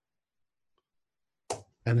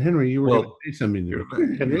 And Henry, you were going to say something.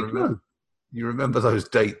 You remember those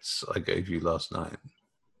dates I gave you last night?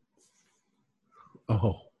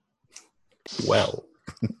 Oh. Well.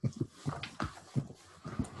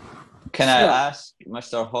 Can I ask,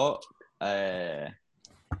 Mr. Hawk,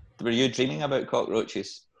 were you dreaming about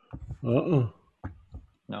cockroaches? No.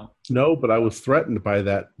 No, but I was threatened by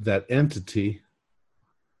that entity.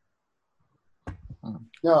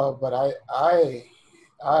 No, but I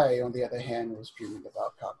on the other hand was dreaming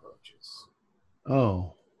about cockroaches.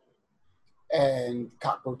 Oh. and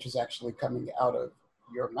cockroaches actually coming out of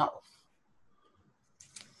your mouth.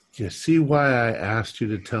 You see why I asked you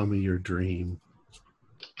to tell me your dream?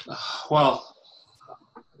 Well,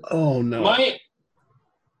 Oh no!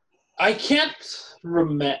 I can't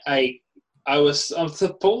remember. I'm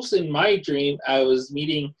supposed in my dream I was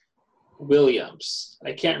meeting Williams.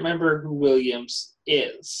 I can't remember who Williams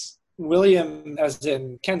is. William, as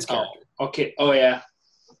in Ken's character. Oh, okay. Oh yeah.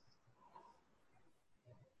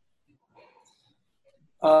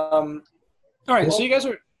 All right, so you guys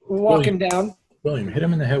are walking down. William, hit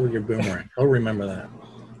him in the head with your boomerang. I'll remember that.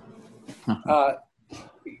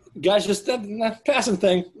 Guys, just that passing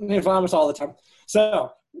thing. They vomit all the time.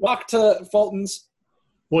 So walk to Fulton's.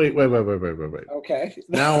 Wait. Okay.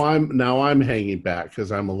 Now I'm hanging back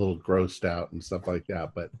because I'm a little grossed out and stuff like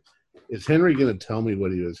that. But is Henry going to tell me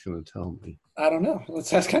what he was going to tell me? I don't know.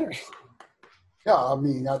 Let's ask Henry. Yeah, I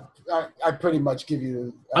mean, I pretty much give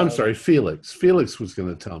you. I'm sorry, Felix. Felix was going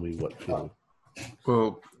to tell me what.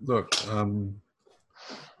 Well, look, I'll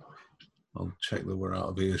check that we're out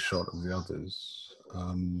of earshot of the others.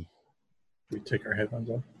 We take our headphones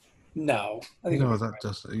off? No. No, that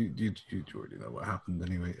doesn't. You already know what happened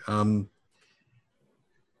anyway.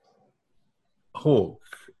 Hawk,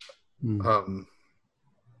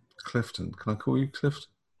 Clifton. Can I call you Clifton?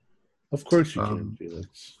 Of course you can,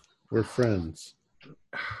 Felix. We're friends.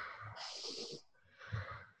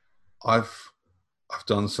 I've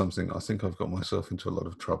done something. I think I've got myself into a lot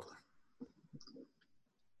of trouble.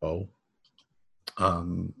 Oh.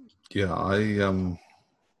 Yeah,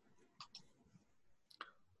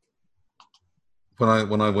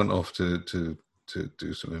 when I went off to do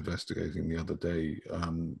some investigating the other day,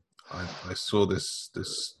 I saw this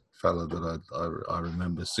fella that I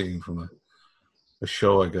remember seeing from a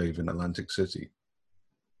show I gave in Atlantic City.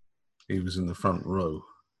 He was in the front row,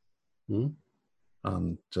 and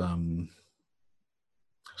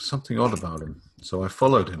something odd about him. So I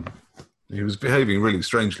followed him. He was behaving really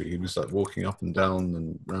strangely. He was like walking up and down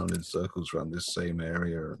and round in circles around this same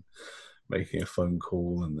area, and making a phone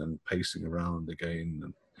call and then pacing around again.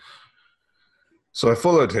 And so I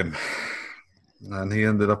followed him, and he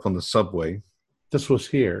ended up on the subway. This was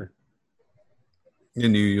here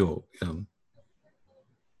in New York. Yeah.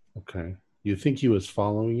 Okay. You think he was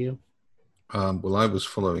following you? Well, I was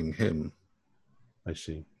following him. I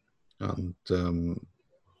see. And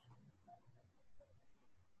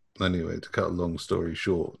anyway, to cut a long story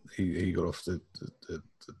short, he got off the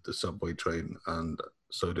subway train, and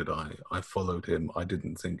so did I. I followed him. I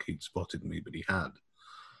didn't think he'd spotted me, but he had.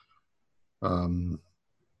 So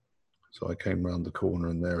I came round the corner,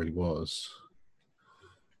 and there he was,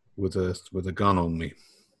 with a gun on me,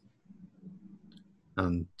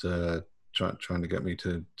 and trying to get me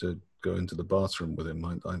to go into the bathroom with him.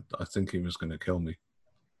 I think he was going to kill me.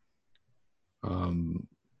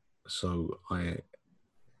 So I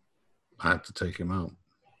had to take him out.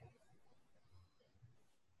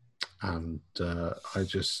 And I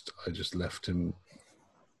just left him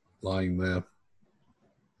lying there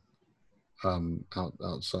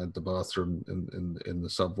outside the bathroom in the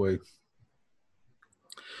subway.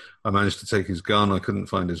 I managed to take his gun. I couldn't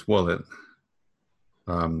find his wallet.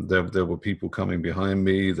 There were people coming behind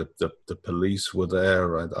me. The police were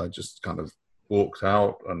there. I just kind of walked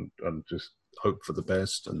out and just hoped for the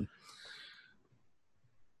best. And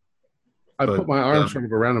I put my arms sort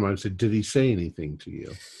of around him. I said, "Did he say anything to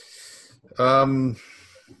you?"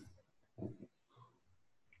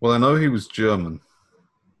 Well, I know he was German.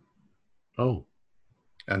 Oh.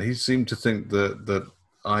 And he seemed to think that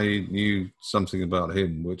I knew something about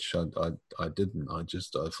him, which I didn't. I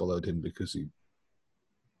followed him because he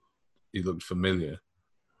looked familiar,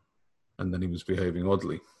 and then he was behaving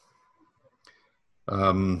oddly.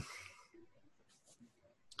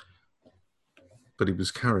 But he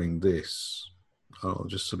was carrying this. I'll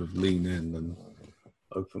just sort of lean in and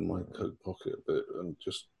open my coat pocket a bit and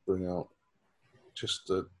just bring out just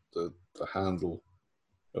the handle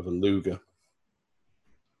of a Luger.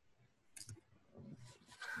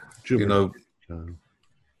 You know,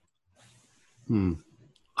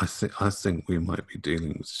 I think we might be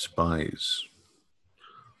dealing with spies.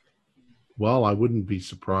 Well, I wouldn't be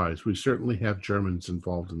surprised. We certainly have Germans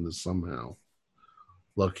involved in this somehow.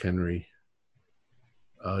 Look, Henry,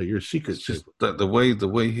 your secret's just that the way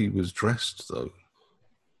he was dressed, though.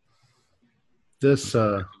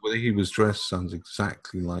 The way he was dressed sounds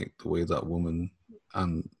exactly like the way that woman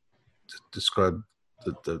described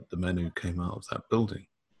the men who came out of that building.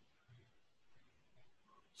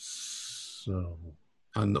 So,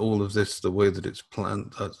 and all of this, the way that it's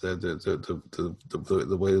planned,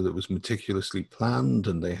 the way that it was meticulously planned,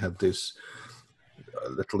 and they had this a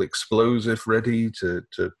little explosive ready to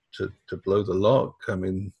blow the lock. I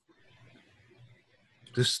mean,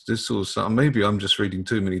 this all sounds, maybe I'm just reading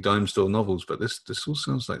too many dime store novels, but this all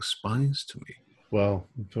sounds like spies to me. Well,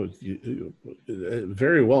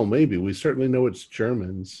 very well, maybe. We certainly know it's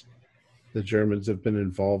Germans. The Germans have been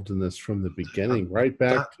involved in this from the beginning, right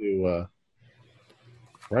back to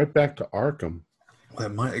Arkham.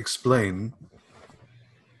 That might explain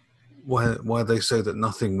why they say that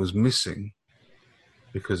nothing was missing.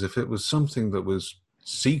 Because if it was something that was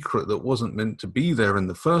secret that wasn't meant to be there in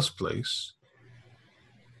the first place,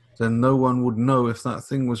 then no one would know if that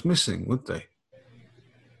thing was missing, would they?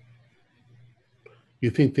 You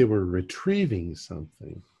think they were retrieving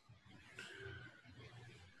something?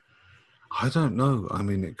 I don't know. I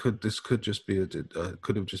mean, this could just be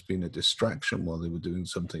could have just been a distraction while they were doing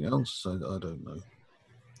something else. I don't know.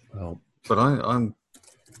 Well, but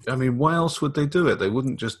I mean, why else would they do it? They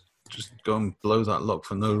wouldn't just go and blow that lock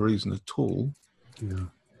for no reason at all. Yeah.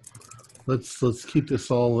 Let's keep this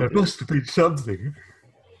all. There must have been something.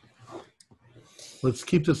 Let's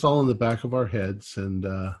keep this all in the back of our heads and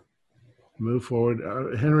move forward.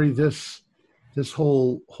 Henry, this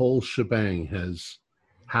whole shebang has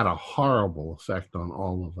had a horrible effect on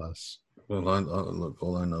all of us. Well, look,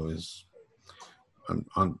 all I know is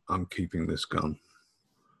I'm keeping this gun.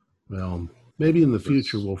 Well, maybe in the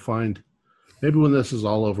future we'll find. Maybe when this is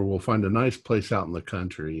all over, we'll find a nice place out in the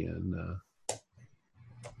country and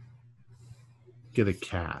get a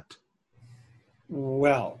cat.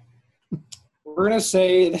 Well, we're going to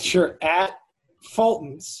say that you're at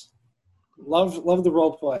Fulton's. Love the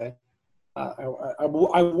role play. I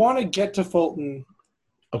want to get to Fulton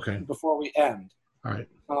before we end. All right.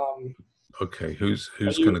 Okay, who's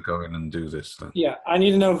going to go in and do this then? Yeah, I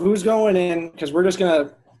need to know who's going in because we're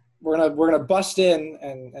gonna bust in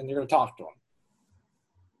and you're gonna talk to him.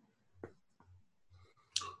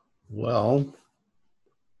 Well,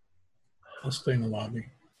 I'll stay in the lobby.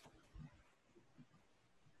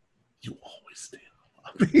 You always stay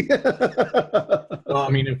in the lobby. Well, I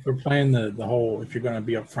mean, if we're playing the whole, if you're going to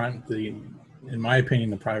be up front, in my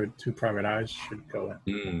opinion, the two private eyes should go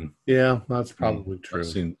in. Mm. Yeah, that's probably true. That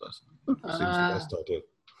seems the best idea.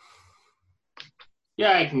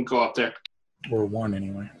 Yeah, I can go up there. Or one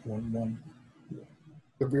anyway. One.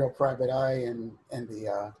 The real private eye and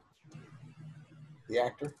the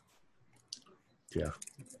actor. Yeah,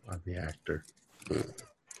 I'm the actor.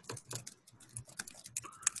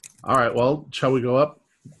 All right. Well, shall we go up,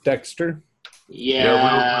 Dexter?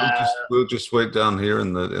 Yeah. We'll just wait down here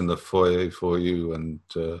in the foyer for you, and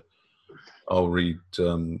I'll read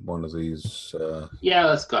one of these. Yeah,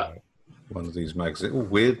 let's go. One of these magazines. Oh,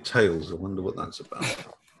 Weird Tales. I wonder what that's about.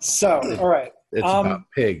 So, all right. It's about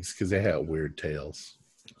pigs because they have weird tails.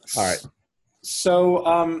 All right.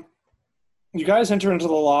 So, you guys enter into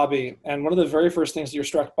the lobby, and one of the very first things that you're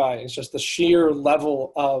struck by is just the sheer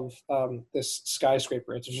level of this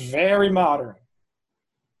skyscraper. It's very modern.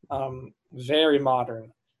 Very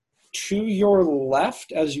modern. To your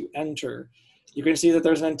left, as you enter, you can see that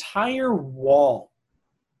there's an entire wall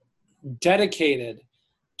dedicated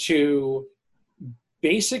to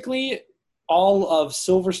basically all of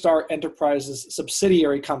Silver Star Enterprises'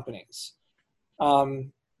 subsidiary companies.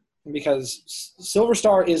 Because Silver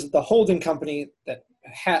Star is the holding company that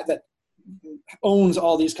owns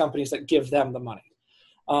all these companies that give them the money.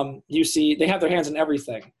 You see, they have their hands in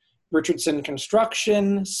everything. Richardson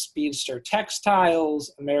Construction, Speedster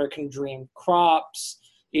Textiles, American Dream Crops,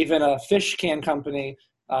 even a fish can company,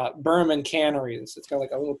 Berman Canneries. It's got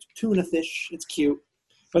like a little tuna fish. It's cute.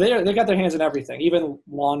 But they got their hands in everything, even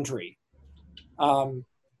laundry.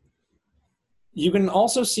 You can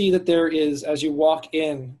also see that there is, as you walk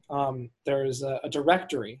in, there's a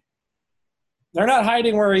directory. They're not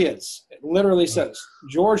hiding where he is. It literally says,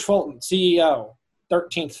 George Fulton, CEO,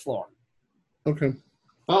 13th floor. Okay.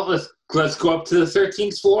 Well, let's go up to the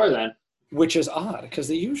 13th floor then. Which is odd, because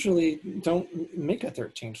they usually don't make a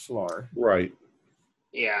 13th floor. Right.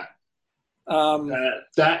 Yeah.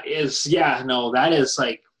 That is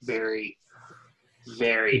like very,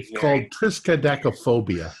 very, it's called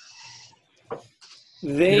triskaidekaphobia.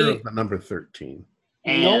 Fear of the number 13.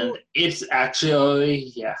 And it's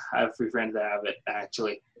actually, I've befriended that habit,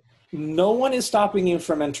 actually. No one is stopping you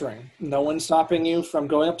from entering. No one's stopping you from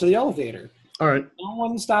going up to the elevator. All right. No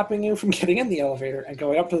one's stopping you from getting in the elevator and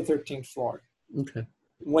going up to the 13th floor. Okay.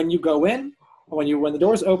 When you go in, when the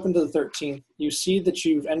doors open to the 13th, you see that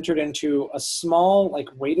you've entered into a small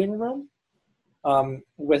waiting room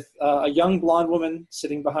with a young blonde woman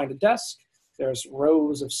sitting behind a desk. There's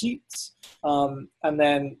rows of seats, and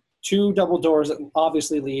then two double doors that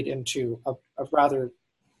obviously lead into a rather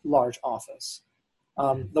large office.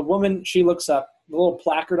 The woman, she looks up. The little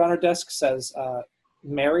placard on her desk says,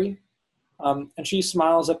 Mary. And she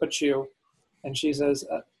smiles up at you, and she says,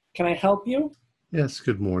 can I help you? Yes,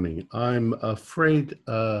 good morning. I'm afraid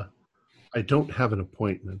I don't have an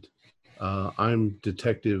appointment. I'm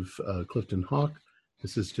Detective Clifton Hawk.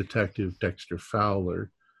 This is Detective Dexter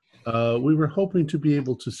Fowler. We were hoping to be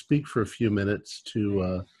able to speak for a few minutes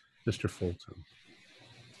to Mr. Fulton.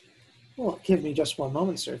 Well, give me just one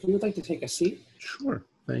moment, sir. If you would like to take a seat. Sure,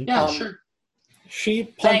 thank Yeah, you. sure. She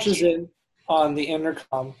punches in on the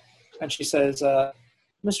intercom, and she says,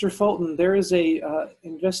 Mr. Fulton, there is a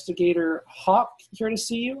investigator Hawk here to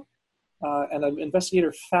see you, and an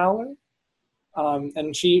investigator Fowler.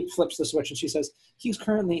 And she flips the switch, and she says, he's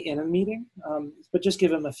currently in a meeting, but just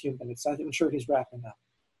give him a few minutes. I'm sure he's wrapping up.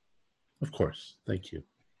 Of course, thank you.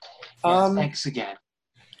 Thanks again.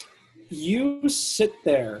 You sit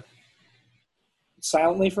there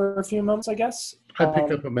silently for a few moments, I guess. I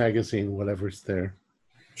pick up a magazine, whatever's there.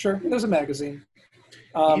 Sure, there's a magazine.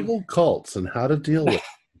 Evil cults and how to deal with them.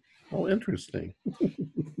 Oh, interesting.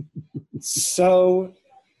 So,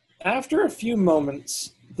 after a few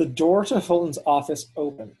moments, the door to Fulton's office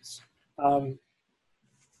opens.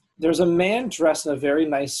 There's a man dressed in a very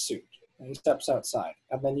nice suit, and he steps outside.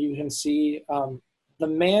 And then you can see the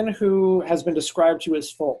man who has been described to you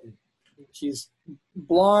as Fulton. He's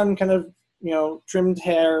blonde, kind of, trimmed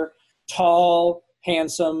hair, tall,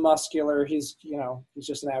 handsome, muscular. He's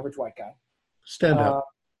just an average white guy. Stand up.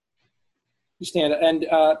 You stand up, and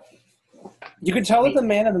you can tell that the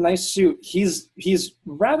man in the nice suit, he's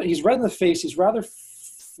red in the face. He's rather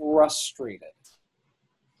frustrated.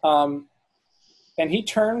 And he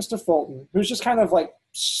turns to Fulton, who's just kind of like,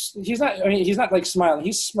 he's not like smiling.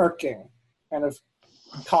 He's smirking, kind of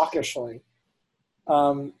cockishly.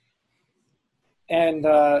 And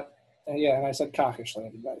I said cockishly,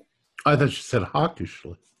 everybody. I thought you said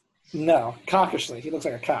hawkishly. No, cockishly. He looks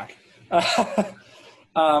like a cock.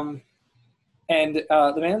 And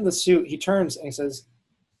the man in the suit, he turns and he says,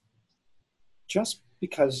 just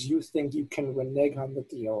because you think you can renege on the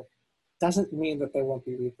deal doesn't mean that there won't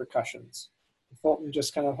be repercussions. And Fulton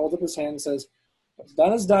just kind of holds up his hand and says, what's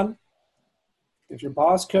done is done. If your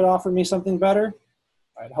boss could offer me something better,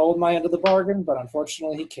 I'd hold my end of the bargain, but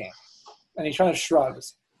unfortunately he can't. And he kind of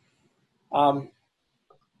shrugs. The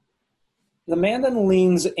man then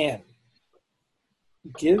leans in.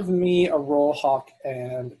 Give me a roll, Hawk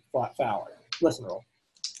and Fowler. Listen roll.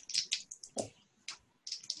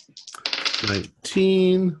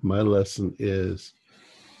 19. My lesson is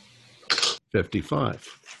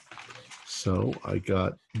 55. So I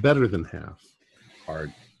got better than half.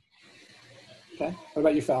 Hard. Okay. What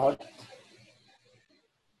about you, Fowler?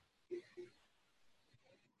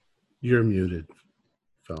 You're muted,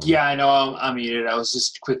 Fowler. Yeah, I know I'm muted. I was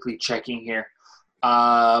just quickly checking here.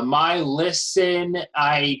 My listen,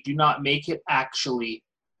 I do not make it, actually.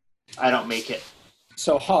 I don't make it.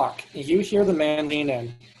 So, Hawk, you hear the man lean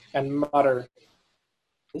in and mutter,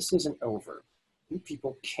 this isn't over. You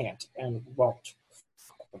people can't and won't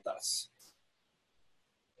fuck with us.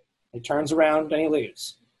 He turns around and he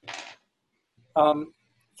leaves.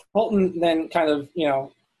 Fulton then kind of,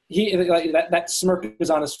 he like that smirk is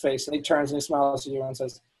on his face, and he turns and he smiles at you and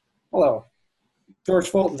says, hello, George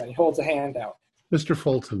Fulton. And he holds a hand out. Mr.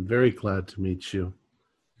 Fulton, very glad to meet you.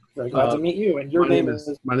 Very glad to meet you. And your name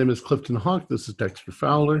is? My name is Clifton Hawk. This is Dexter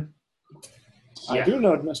Fowler. I do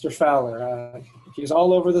know Mr. Fowler. He's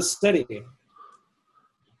all over the city.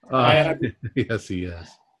 Yes, he is.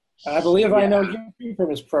 I believe I know you from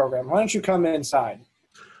his program. Why don't you come inside?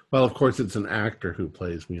 Well, of course, it's an actor who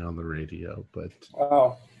plays me on the radio, but...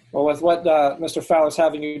 Oh, well, with what Mr. Fowler's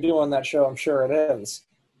having you do on that show, I'm sure it is.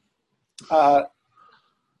 I'm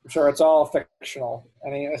sure it's all fictional.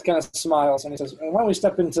 And he kind of smiles and he says, why don't we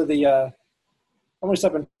step into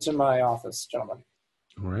my office, gentlemen?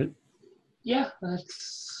 All right. Yeah,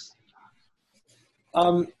 that's...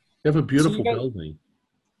 You have a beautiful building.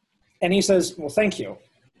 And he says, well, thank you.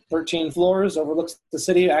 13 floors, overlooks the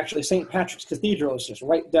city. Actually, St. Patrick's Cathedral is just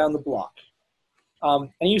right down the block.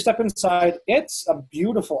 And you step inside. It's a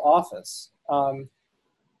beautiful office.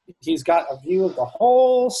 He's got a view of the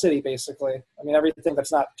whole city, basically. I mean, everything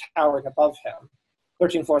that's not towering above him.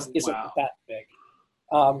 13 floors isn't that big.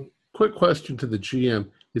 Quick question to the GM.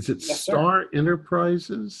 Is it Star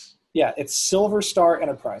Enterprises? Yeah, it's Silver Star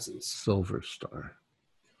Enterprises. Silver Star.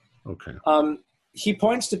 Okay. He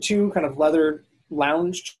points to two kind of leather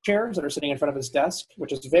lounge chairs that are sitting in front of his desk,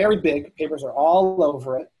 which is very big. Papers are all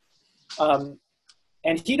over it.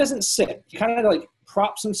 And he doesn't sit. He kind of like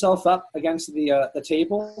props himself up against the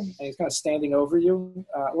table, and he's kind of standing over you.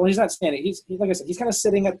 Well, he's not standing. He's like I said, he's kind of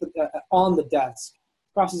sitting at on the desk,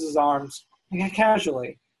 crosses his arms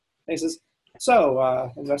casually. And he says,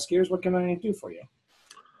 "So, investigators, what can I do for you?"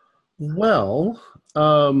 Well,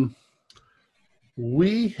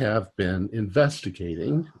 we have been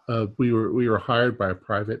investigating. We were hired by a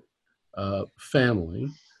private family.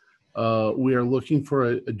 We are looking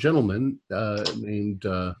for a gentleman named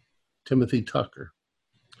Timothy Tucker.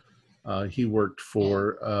 He worked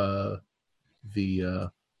for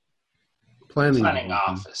the planning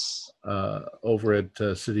office over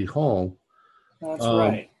at City Hall. That's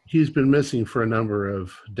right. He's been missing for a number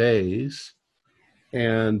of days,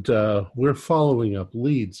 and we're following up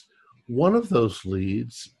leads. One of those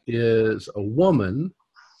leads is a woman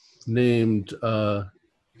named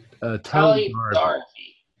Tally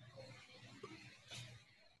Darby.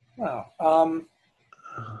 Wow.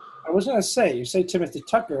 I was going to say, you say Timothy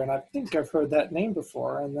Tucker, and I think I've heard that name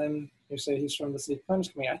before, and then you say he's from the City Planners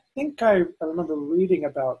Committee. I think I remember reading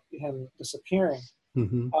about him disappearing.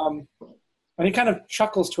 Mm-hmm. And he kind of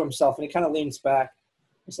chuckles to himself, and he kind of leans back.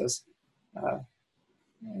 He says,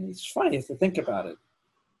 it's funny if you think about it.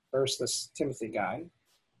 First, this Timothy guy,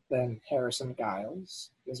 then Harrison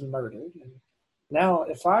Giles is murdered. And now,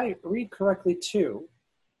 if I read correctly, too,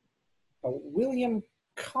 William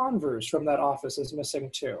Converse from that office is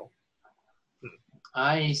missing, too.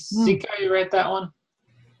 I think I read that one.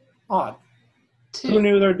 Odd. Who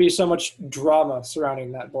knew there'd be so much drama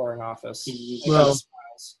surrounding that boring office? Well,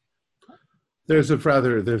 there's a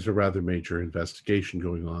rather major investigation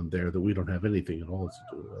going on there that we don't have anything at all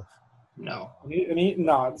to do with. No. And he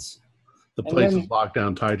nods. The place is locked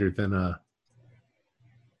down tighter than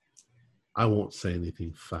I won't say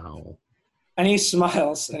anything foul. And he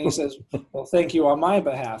smiles and he says, "Well, thank you on my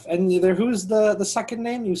behalf." And who's the second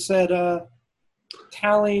name? You said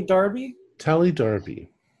Tally Darby? Tally Darby.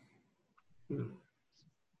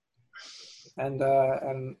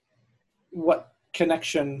 And what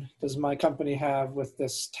connection does my company have with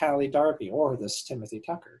this Tally Darby or this Timothy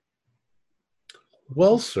Tucker?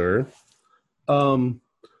 Well, sir, one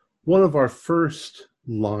of our first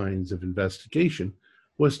lines of investigation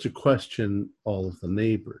was to question all of the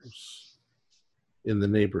neighbors in the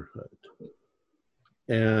neighborhood.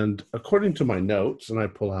 And according to my notes, and I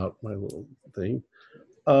pull out my little thing,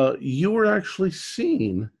 you were actually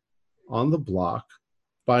seen on the block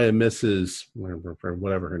by a Mrs.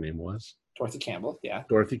 whatever her name was. Dorothy Campbell, yeah.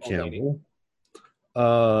 Dorothy Campbell.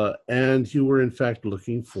 And you were, in fact,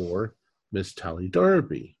 looking for Miss Tally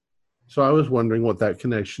Darby. So I was wondering what that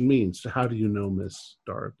connection means. How do you know Miss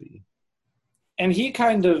Darby? And he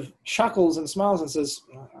kind of chuckles and smiles and says,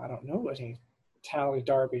 "I don't know any Tally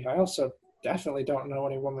Darby. I also definitely don't know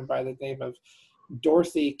any woman by the name of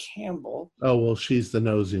Dorothy Campbell." Oh, well, she's the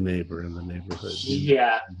nosy neighbor in the neighborhood.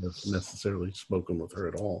 Yeah. You haven't necessarily spoken with her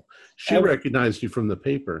at all. She recognized you from the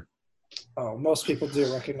paper. Oh, most people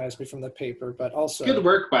do recognize me from the paper, but also... Good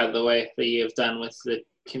work, by the way, that you have done with the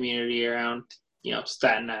community around,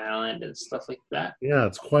 Staten Island and stuff like that. Yeah,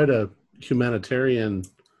 it's quite a humanitarian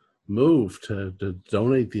move to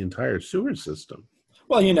donate the entire sewer system.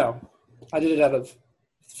 Well, I did it out of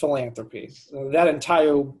philanthropy. That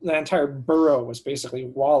entire borough was basically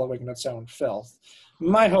wallowing in its own filth.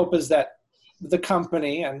 My hope is that the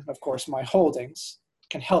company and, of course, my holdings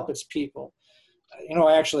can help its people.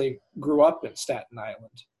 I actually grew up in Staten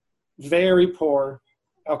Island. Very poor,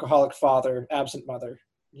 alcoholic father, absent mother,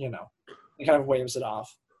 It kind of waves it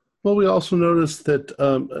off. Well, we also noticed that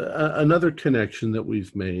another connection that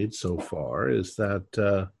we've made so far is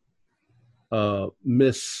that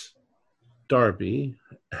Miss Darby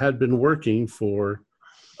had been working for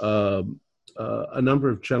a number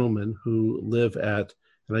of gentlemen who live at,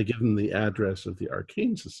 and I give them the address of the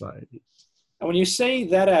Arcane Society. And when you say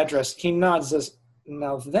that address, he nods and says,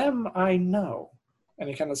 "Now them I know." And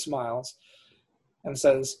he kind of smiles and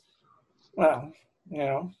says, "Well,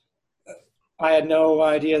 I had no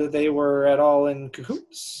idea that they were at all in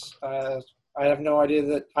cahoots. I have no idea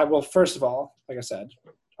that first of all, like I said,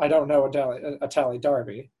 I don't know a Tally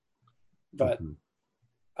Darby. But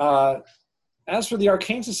as for the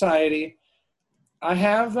Arcane Society, I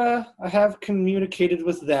have communicated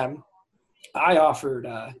with them. I offered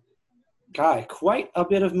Guy quite a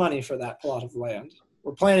bit of money for that plot of land.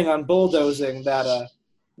 We're planning on bulldozing that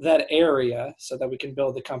area so that we can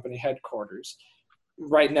build the company headquarters.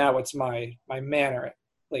 Right now, it's my manor at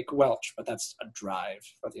Lake Welch, but that's a drive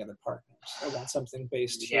for the other partners. I want something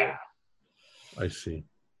based here. I see.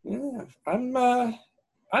 Yeah,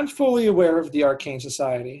 I'm fully aware of the Arcane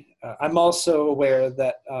Society. I'm also aware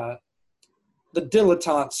that the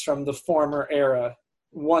dilettantes from the former era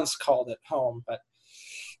once called it home, but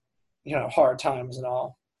hard times and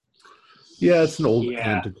all. Yeah, it's an old, Yeah.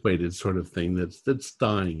 antiquated sort of thing that's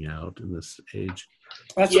dying out in this age.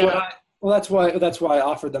 That's that's why I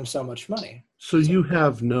offered them so much money. So you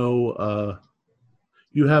have no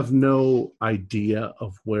idea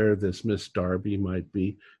of where this Miss Darby might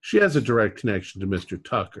be. She has a direct connection to Mr.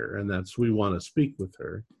 Tucker, and we want to speak with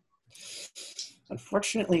her.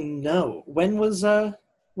 Unfortunately, no. When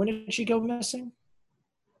did she go missing?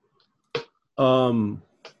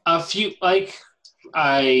 A few, like,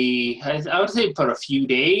 I would say about a few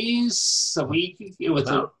days, a week. It was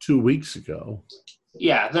about 2 weeks ago.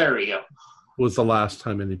 Yeah, there we go. Was the last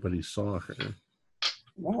time anybody saw her.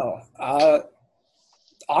 Well,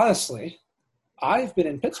 honestly, I've been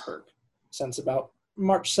in Pittsburgh since about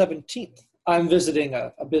March 17th. I'm visiting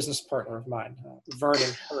a business partner of mine,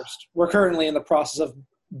 Vernon Hurst. We're currently in the process of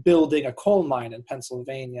building a coal mine in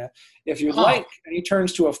Pennsylvania. If you'd like, and he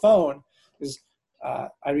turns to a phone,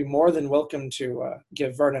 I'd be more than welcome to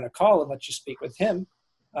give Vernon a call and let you speak with him.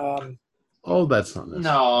 Oh, that's not necessary.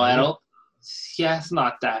 No, I don't. Yeah, it's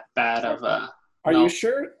not that bad of a... Are you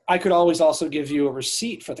sure? I could always also give you a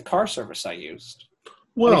receipt for the car service I used.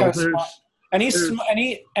 Well,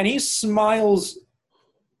 he smiles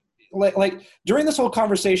like during this whole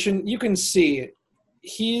conversation, you can see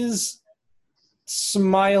he's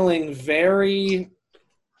smiling very...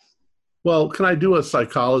 Well, can I do a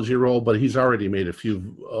psychology roll? But he's already made a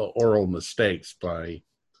few oral mistakes by...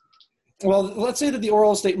 Well, let's say that the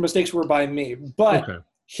oral mistakes were by me, but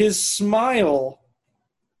his smile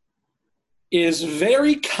is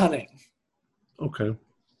very cunning. Okay.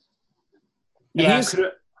 Yeah,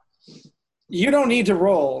 you don't need to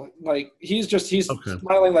roll. Like he's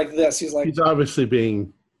smiling like this. He's obviously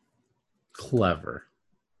being clever.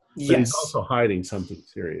 But yes. He's also hiding something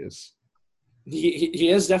serious. He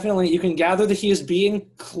is definitely. You can gather that he is being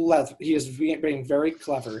clever. He is being very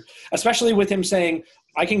clever, especially with him saying,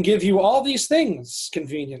 "I can give you all these things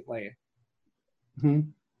conveniently."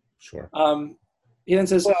 Mm-hmm. Sure. He then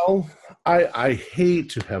says, "Well, I hate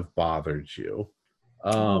to have bothered you.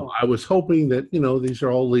 I was hoping that these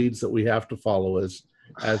are all leads that we have to follow as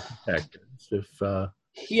detectives. If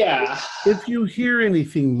you hear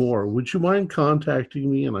anything more, would you mind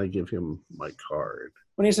contacting me?" And I give him my card.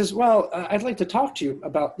 When he says, "Well, I'd like to talk to you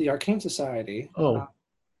about the Arcane Society." Well,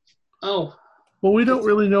 we don't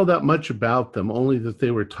really know that much about them, only that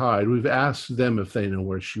they were tied. We've asked them if they know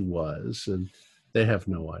where she was, and they have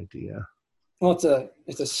no idea. Well,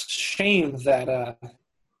 it's a shame that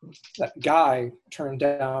that guy turned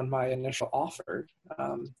down my initial offer.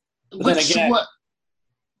 Then again,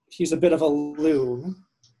 he's a bit of a loon.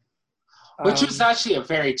 Which was actually a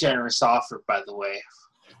very generous offer, by the way.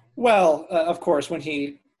 Well, of course, when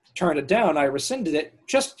he turned it down, I rescinded it,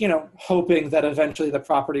 just, hoping that eventually the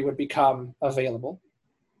property would become available.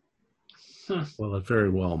 Well, it very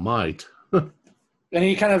well might. And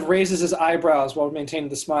he kind of raises his eyebrows while maintaining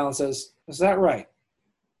the smile and says, "Is that right?"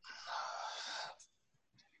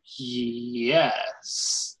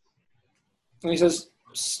 Yes. And he says,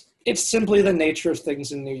 "It's simply the nature of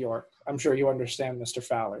things in New York. I'm sure you understand, Mr.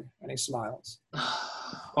 Fowler." And he smiles.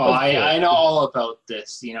 Well, I know all about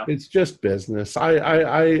this, It's just business.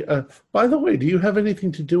 By the way, do you have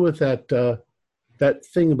anything to do with that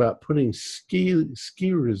thing about putting ski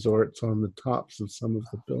resorts on the tops of some of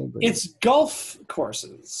the buildings? It's golf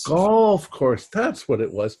courses. Golf course. That's what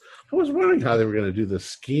it was. I was wondering how they were going to do the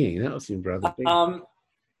skiing. That seemed rather big.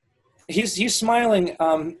 He's smiling.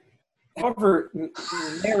 However,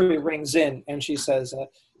 Mary rings in and she says,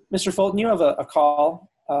 "Mr. Fulton, you have a call."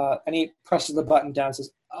 And he presses the button down and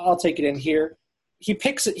says, "I'll take it in here." He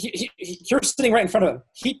picks it. You're sitting right in front of him.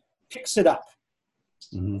 He picks it up.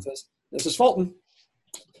 Mm-hmm. And says, "This is Fulton."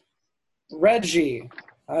 "Reggie,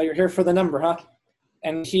 you're here for the number, huh?"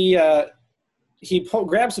 And he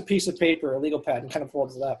grabs a piece of paper, a legal pad, and kind of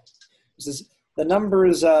folds it up. He says, "The number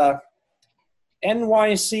is SF.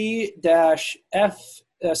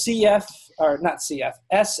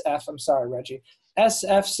 I'm sorry, Reggie.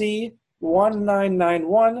 SFC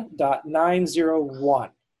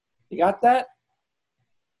 1991.901. You got that?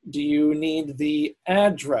 Do you need the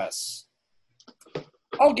address?"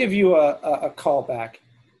 I'll give you a call back.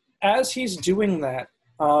 As he's doing that,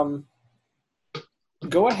 go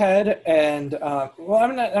ahead and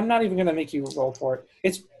I'm not even going to make you roll for it.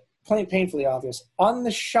 It's painfully obvious. On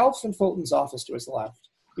the shelf in Fulton's office to his left,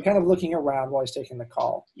 you're kind of looking around while he's taking the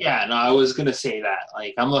call. Yeah, no, I was going to say that.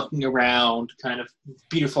 Like, I'm looking around, kind of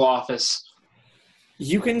beautiful office.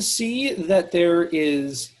 You can see that there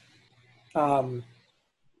is, you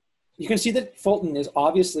can see that Fulton is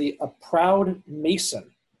obviously a proud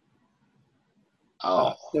Mason.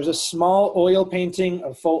 There's a small oil painting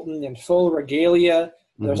of Fulton in full regalia.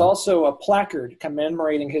 There's also a placard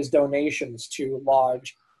commemorating his donations to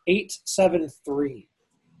Lodge 873.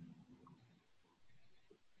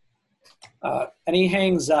 And he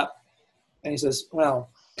hangs up and he says,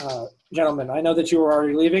 well, gentlemen, I know that you were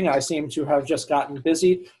already leaving. I seem to have just gotten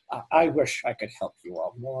busy. I wish I could help you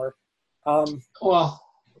all more. Well,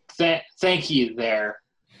 thank you there,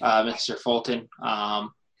 Mr. Fulton.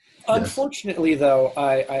 Unfortunately, though,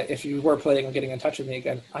 if you were planning on getting in touch with me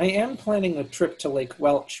again, I am planning a trip to Lake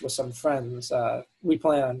Welch with some friends. We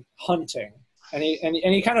plan on hunting. And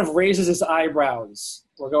he kind of raises his eyebrows.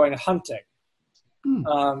 We're going hunting.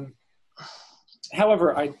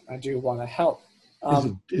 However, I do want to help.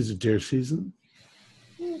 Is it deer season?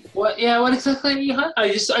 What? Yeah. What exactly are you hunting?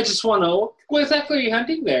 I just want to know what exactly are you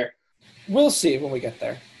hunting there. We'll see when we get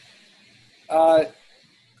there.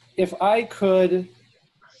 If I could,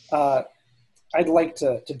 I'd like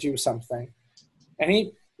to do something. And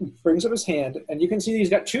he brings up his hand, and you can see he's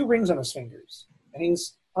got 2 rings on his fingers, and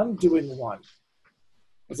he's undoing one.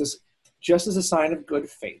 This is just as a sign of good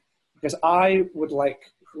faith, because I would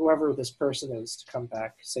like whoever this person is to come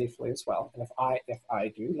back safely as well. And if I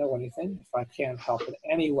do know anything, if I can help in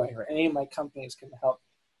any way, or any of my companies can help,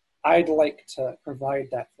 I'd like to provide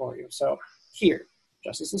that for you. So here,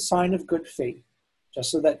 just as a sign of good faith, just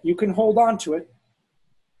so that you can hold on to it.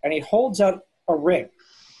 And he holds out a ring.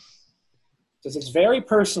 Says it's very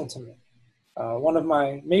personal to me. One of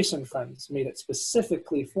my Mason friends made it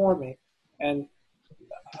specifically for me, and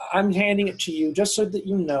I'm handing it to you just so that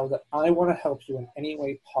you know that I want to help you in any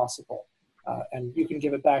way possible. And you can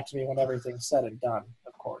give it back to me when everything's said and done,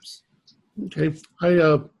 of course. Okay.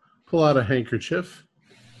 I pull out a handkerchief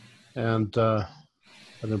and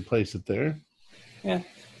then place it there. Yeah.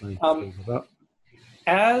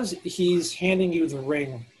 As he's handing you the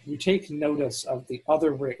ring, you take notice of the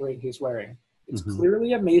other ring he's wearing. It's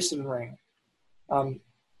clearly a Mason ring.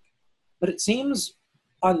 But it seems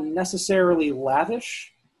unnecessarily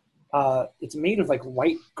lavish. It's made of like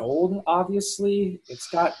white gold, obviously. It's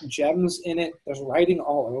got gems in it. There's writing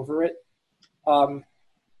all over it.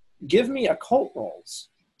 Give me occult rolls.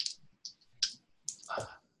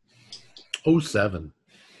 07.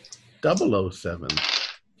 007.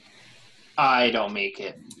 I don't make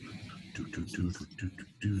it.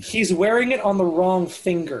 He's wearing it on the wrong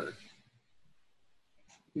finger.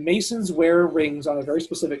 Masons wear rings on a very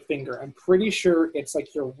specific finger. I'm pretty sure it's like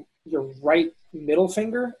your right middle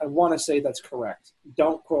finger. I want to say that's correct.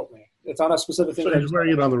 Don't quote me. It's on a specific finger. So he's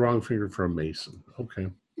wearing it on the wrong finger for a Mason. Okay.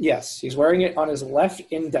 Yes, he's wearing it on his left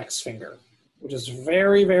index finger, which is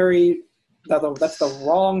very, very... That's the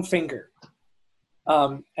wrong finger.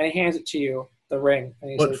 And he hands it to you, the ring.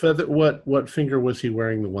 And What finger was he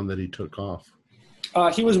wearing, the one that he took off?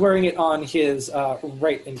 He was wearing it on his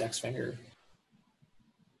right index finger.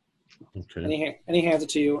 Okay. And he hands it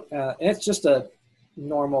to you, and it's just a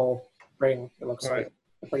normal ring. It looks like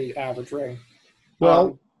a pretty average ring.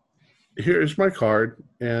 Well, here's my card,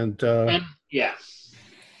 and yeah.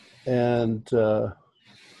 And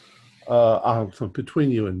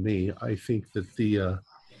between you and me, I think that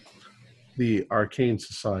the Arcane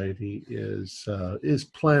Society is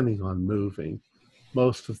planning on moving.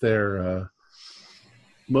 Most of their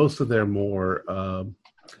more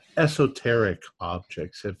esoteric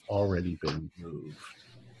objects have already been moved.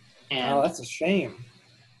 Oh, that's a shame.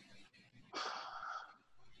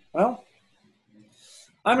 Well,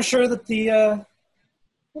 I'm sure that the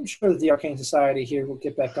Arcane Society here will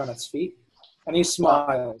get back on its feet. And he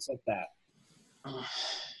smiles at that.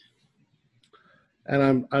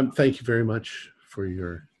 And I'm thank you very much for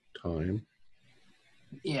your time.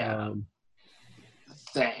 Yeah.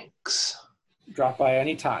 Thanks. Drop by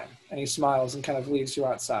any time. And he smiles and kind of leads you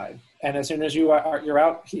outside. And as soon as you're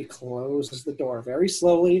out, he closes the door very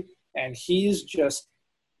slowly, and he's just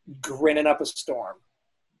grinning up a storm.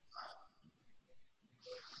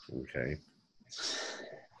 Okay.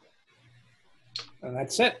 And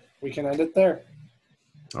that's it. We can end it there.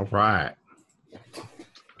 All right.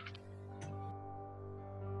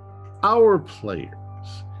 Our players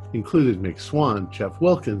included Mick Swan, Jeff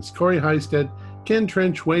Wilkins, Corey Heisted, Ken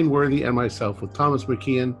Trench, Wayne Worthy, and myself, with Thomas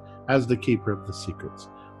McKeon as the Keeper of the Secrets.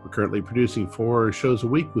 We're currently producing 4 shows a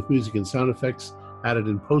week with music and sound effects added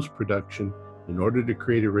in post-production in order to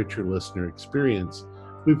create a richer listener experience.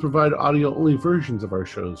 We provide audio-only versions of our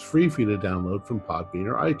shows free for you to download from Podbean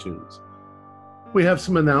or iTunes. We have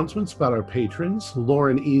some announcements about our patrons.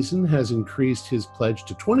 Lauren Eason has increased his pledge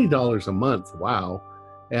to $20 a month. Wow.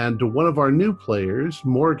 And one of our new players,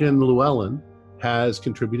 Morgan Llewellyn, has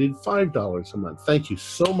contributed $5 a month. Thank you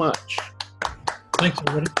so much. Thanks,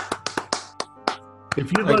 everybody.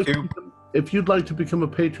 If If you'd like to become a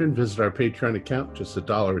patron, visit our Patreon account. Just $1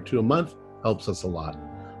 or $2 a month helps us a lot.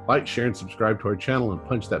 Like, share, and subscribe to our channel, and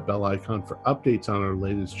punch that bell icon for updates on our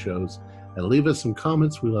latest shows, and leave us some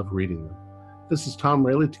comments. We love reading them. This is Tom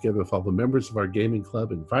Rayleigh, together with all the members of our gaming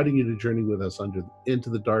club, inviting you to journey with us into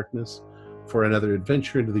the darkness for another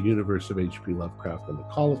adventure into the universe of H.P. Lovecraft and the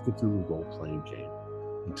Call of Cthulhu role-playing game.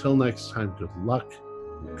 Until next time, good luck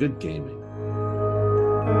and good gaming.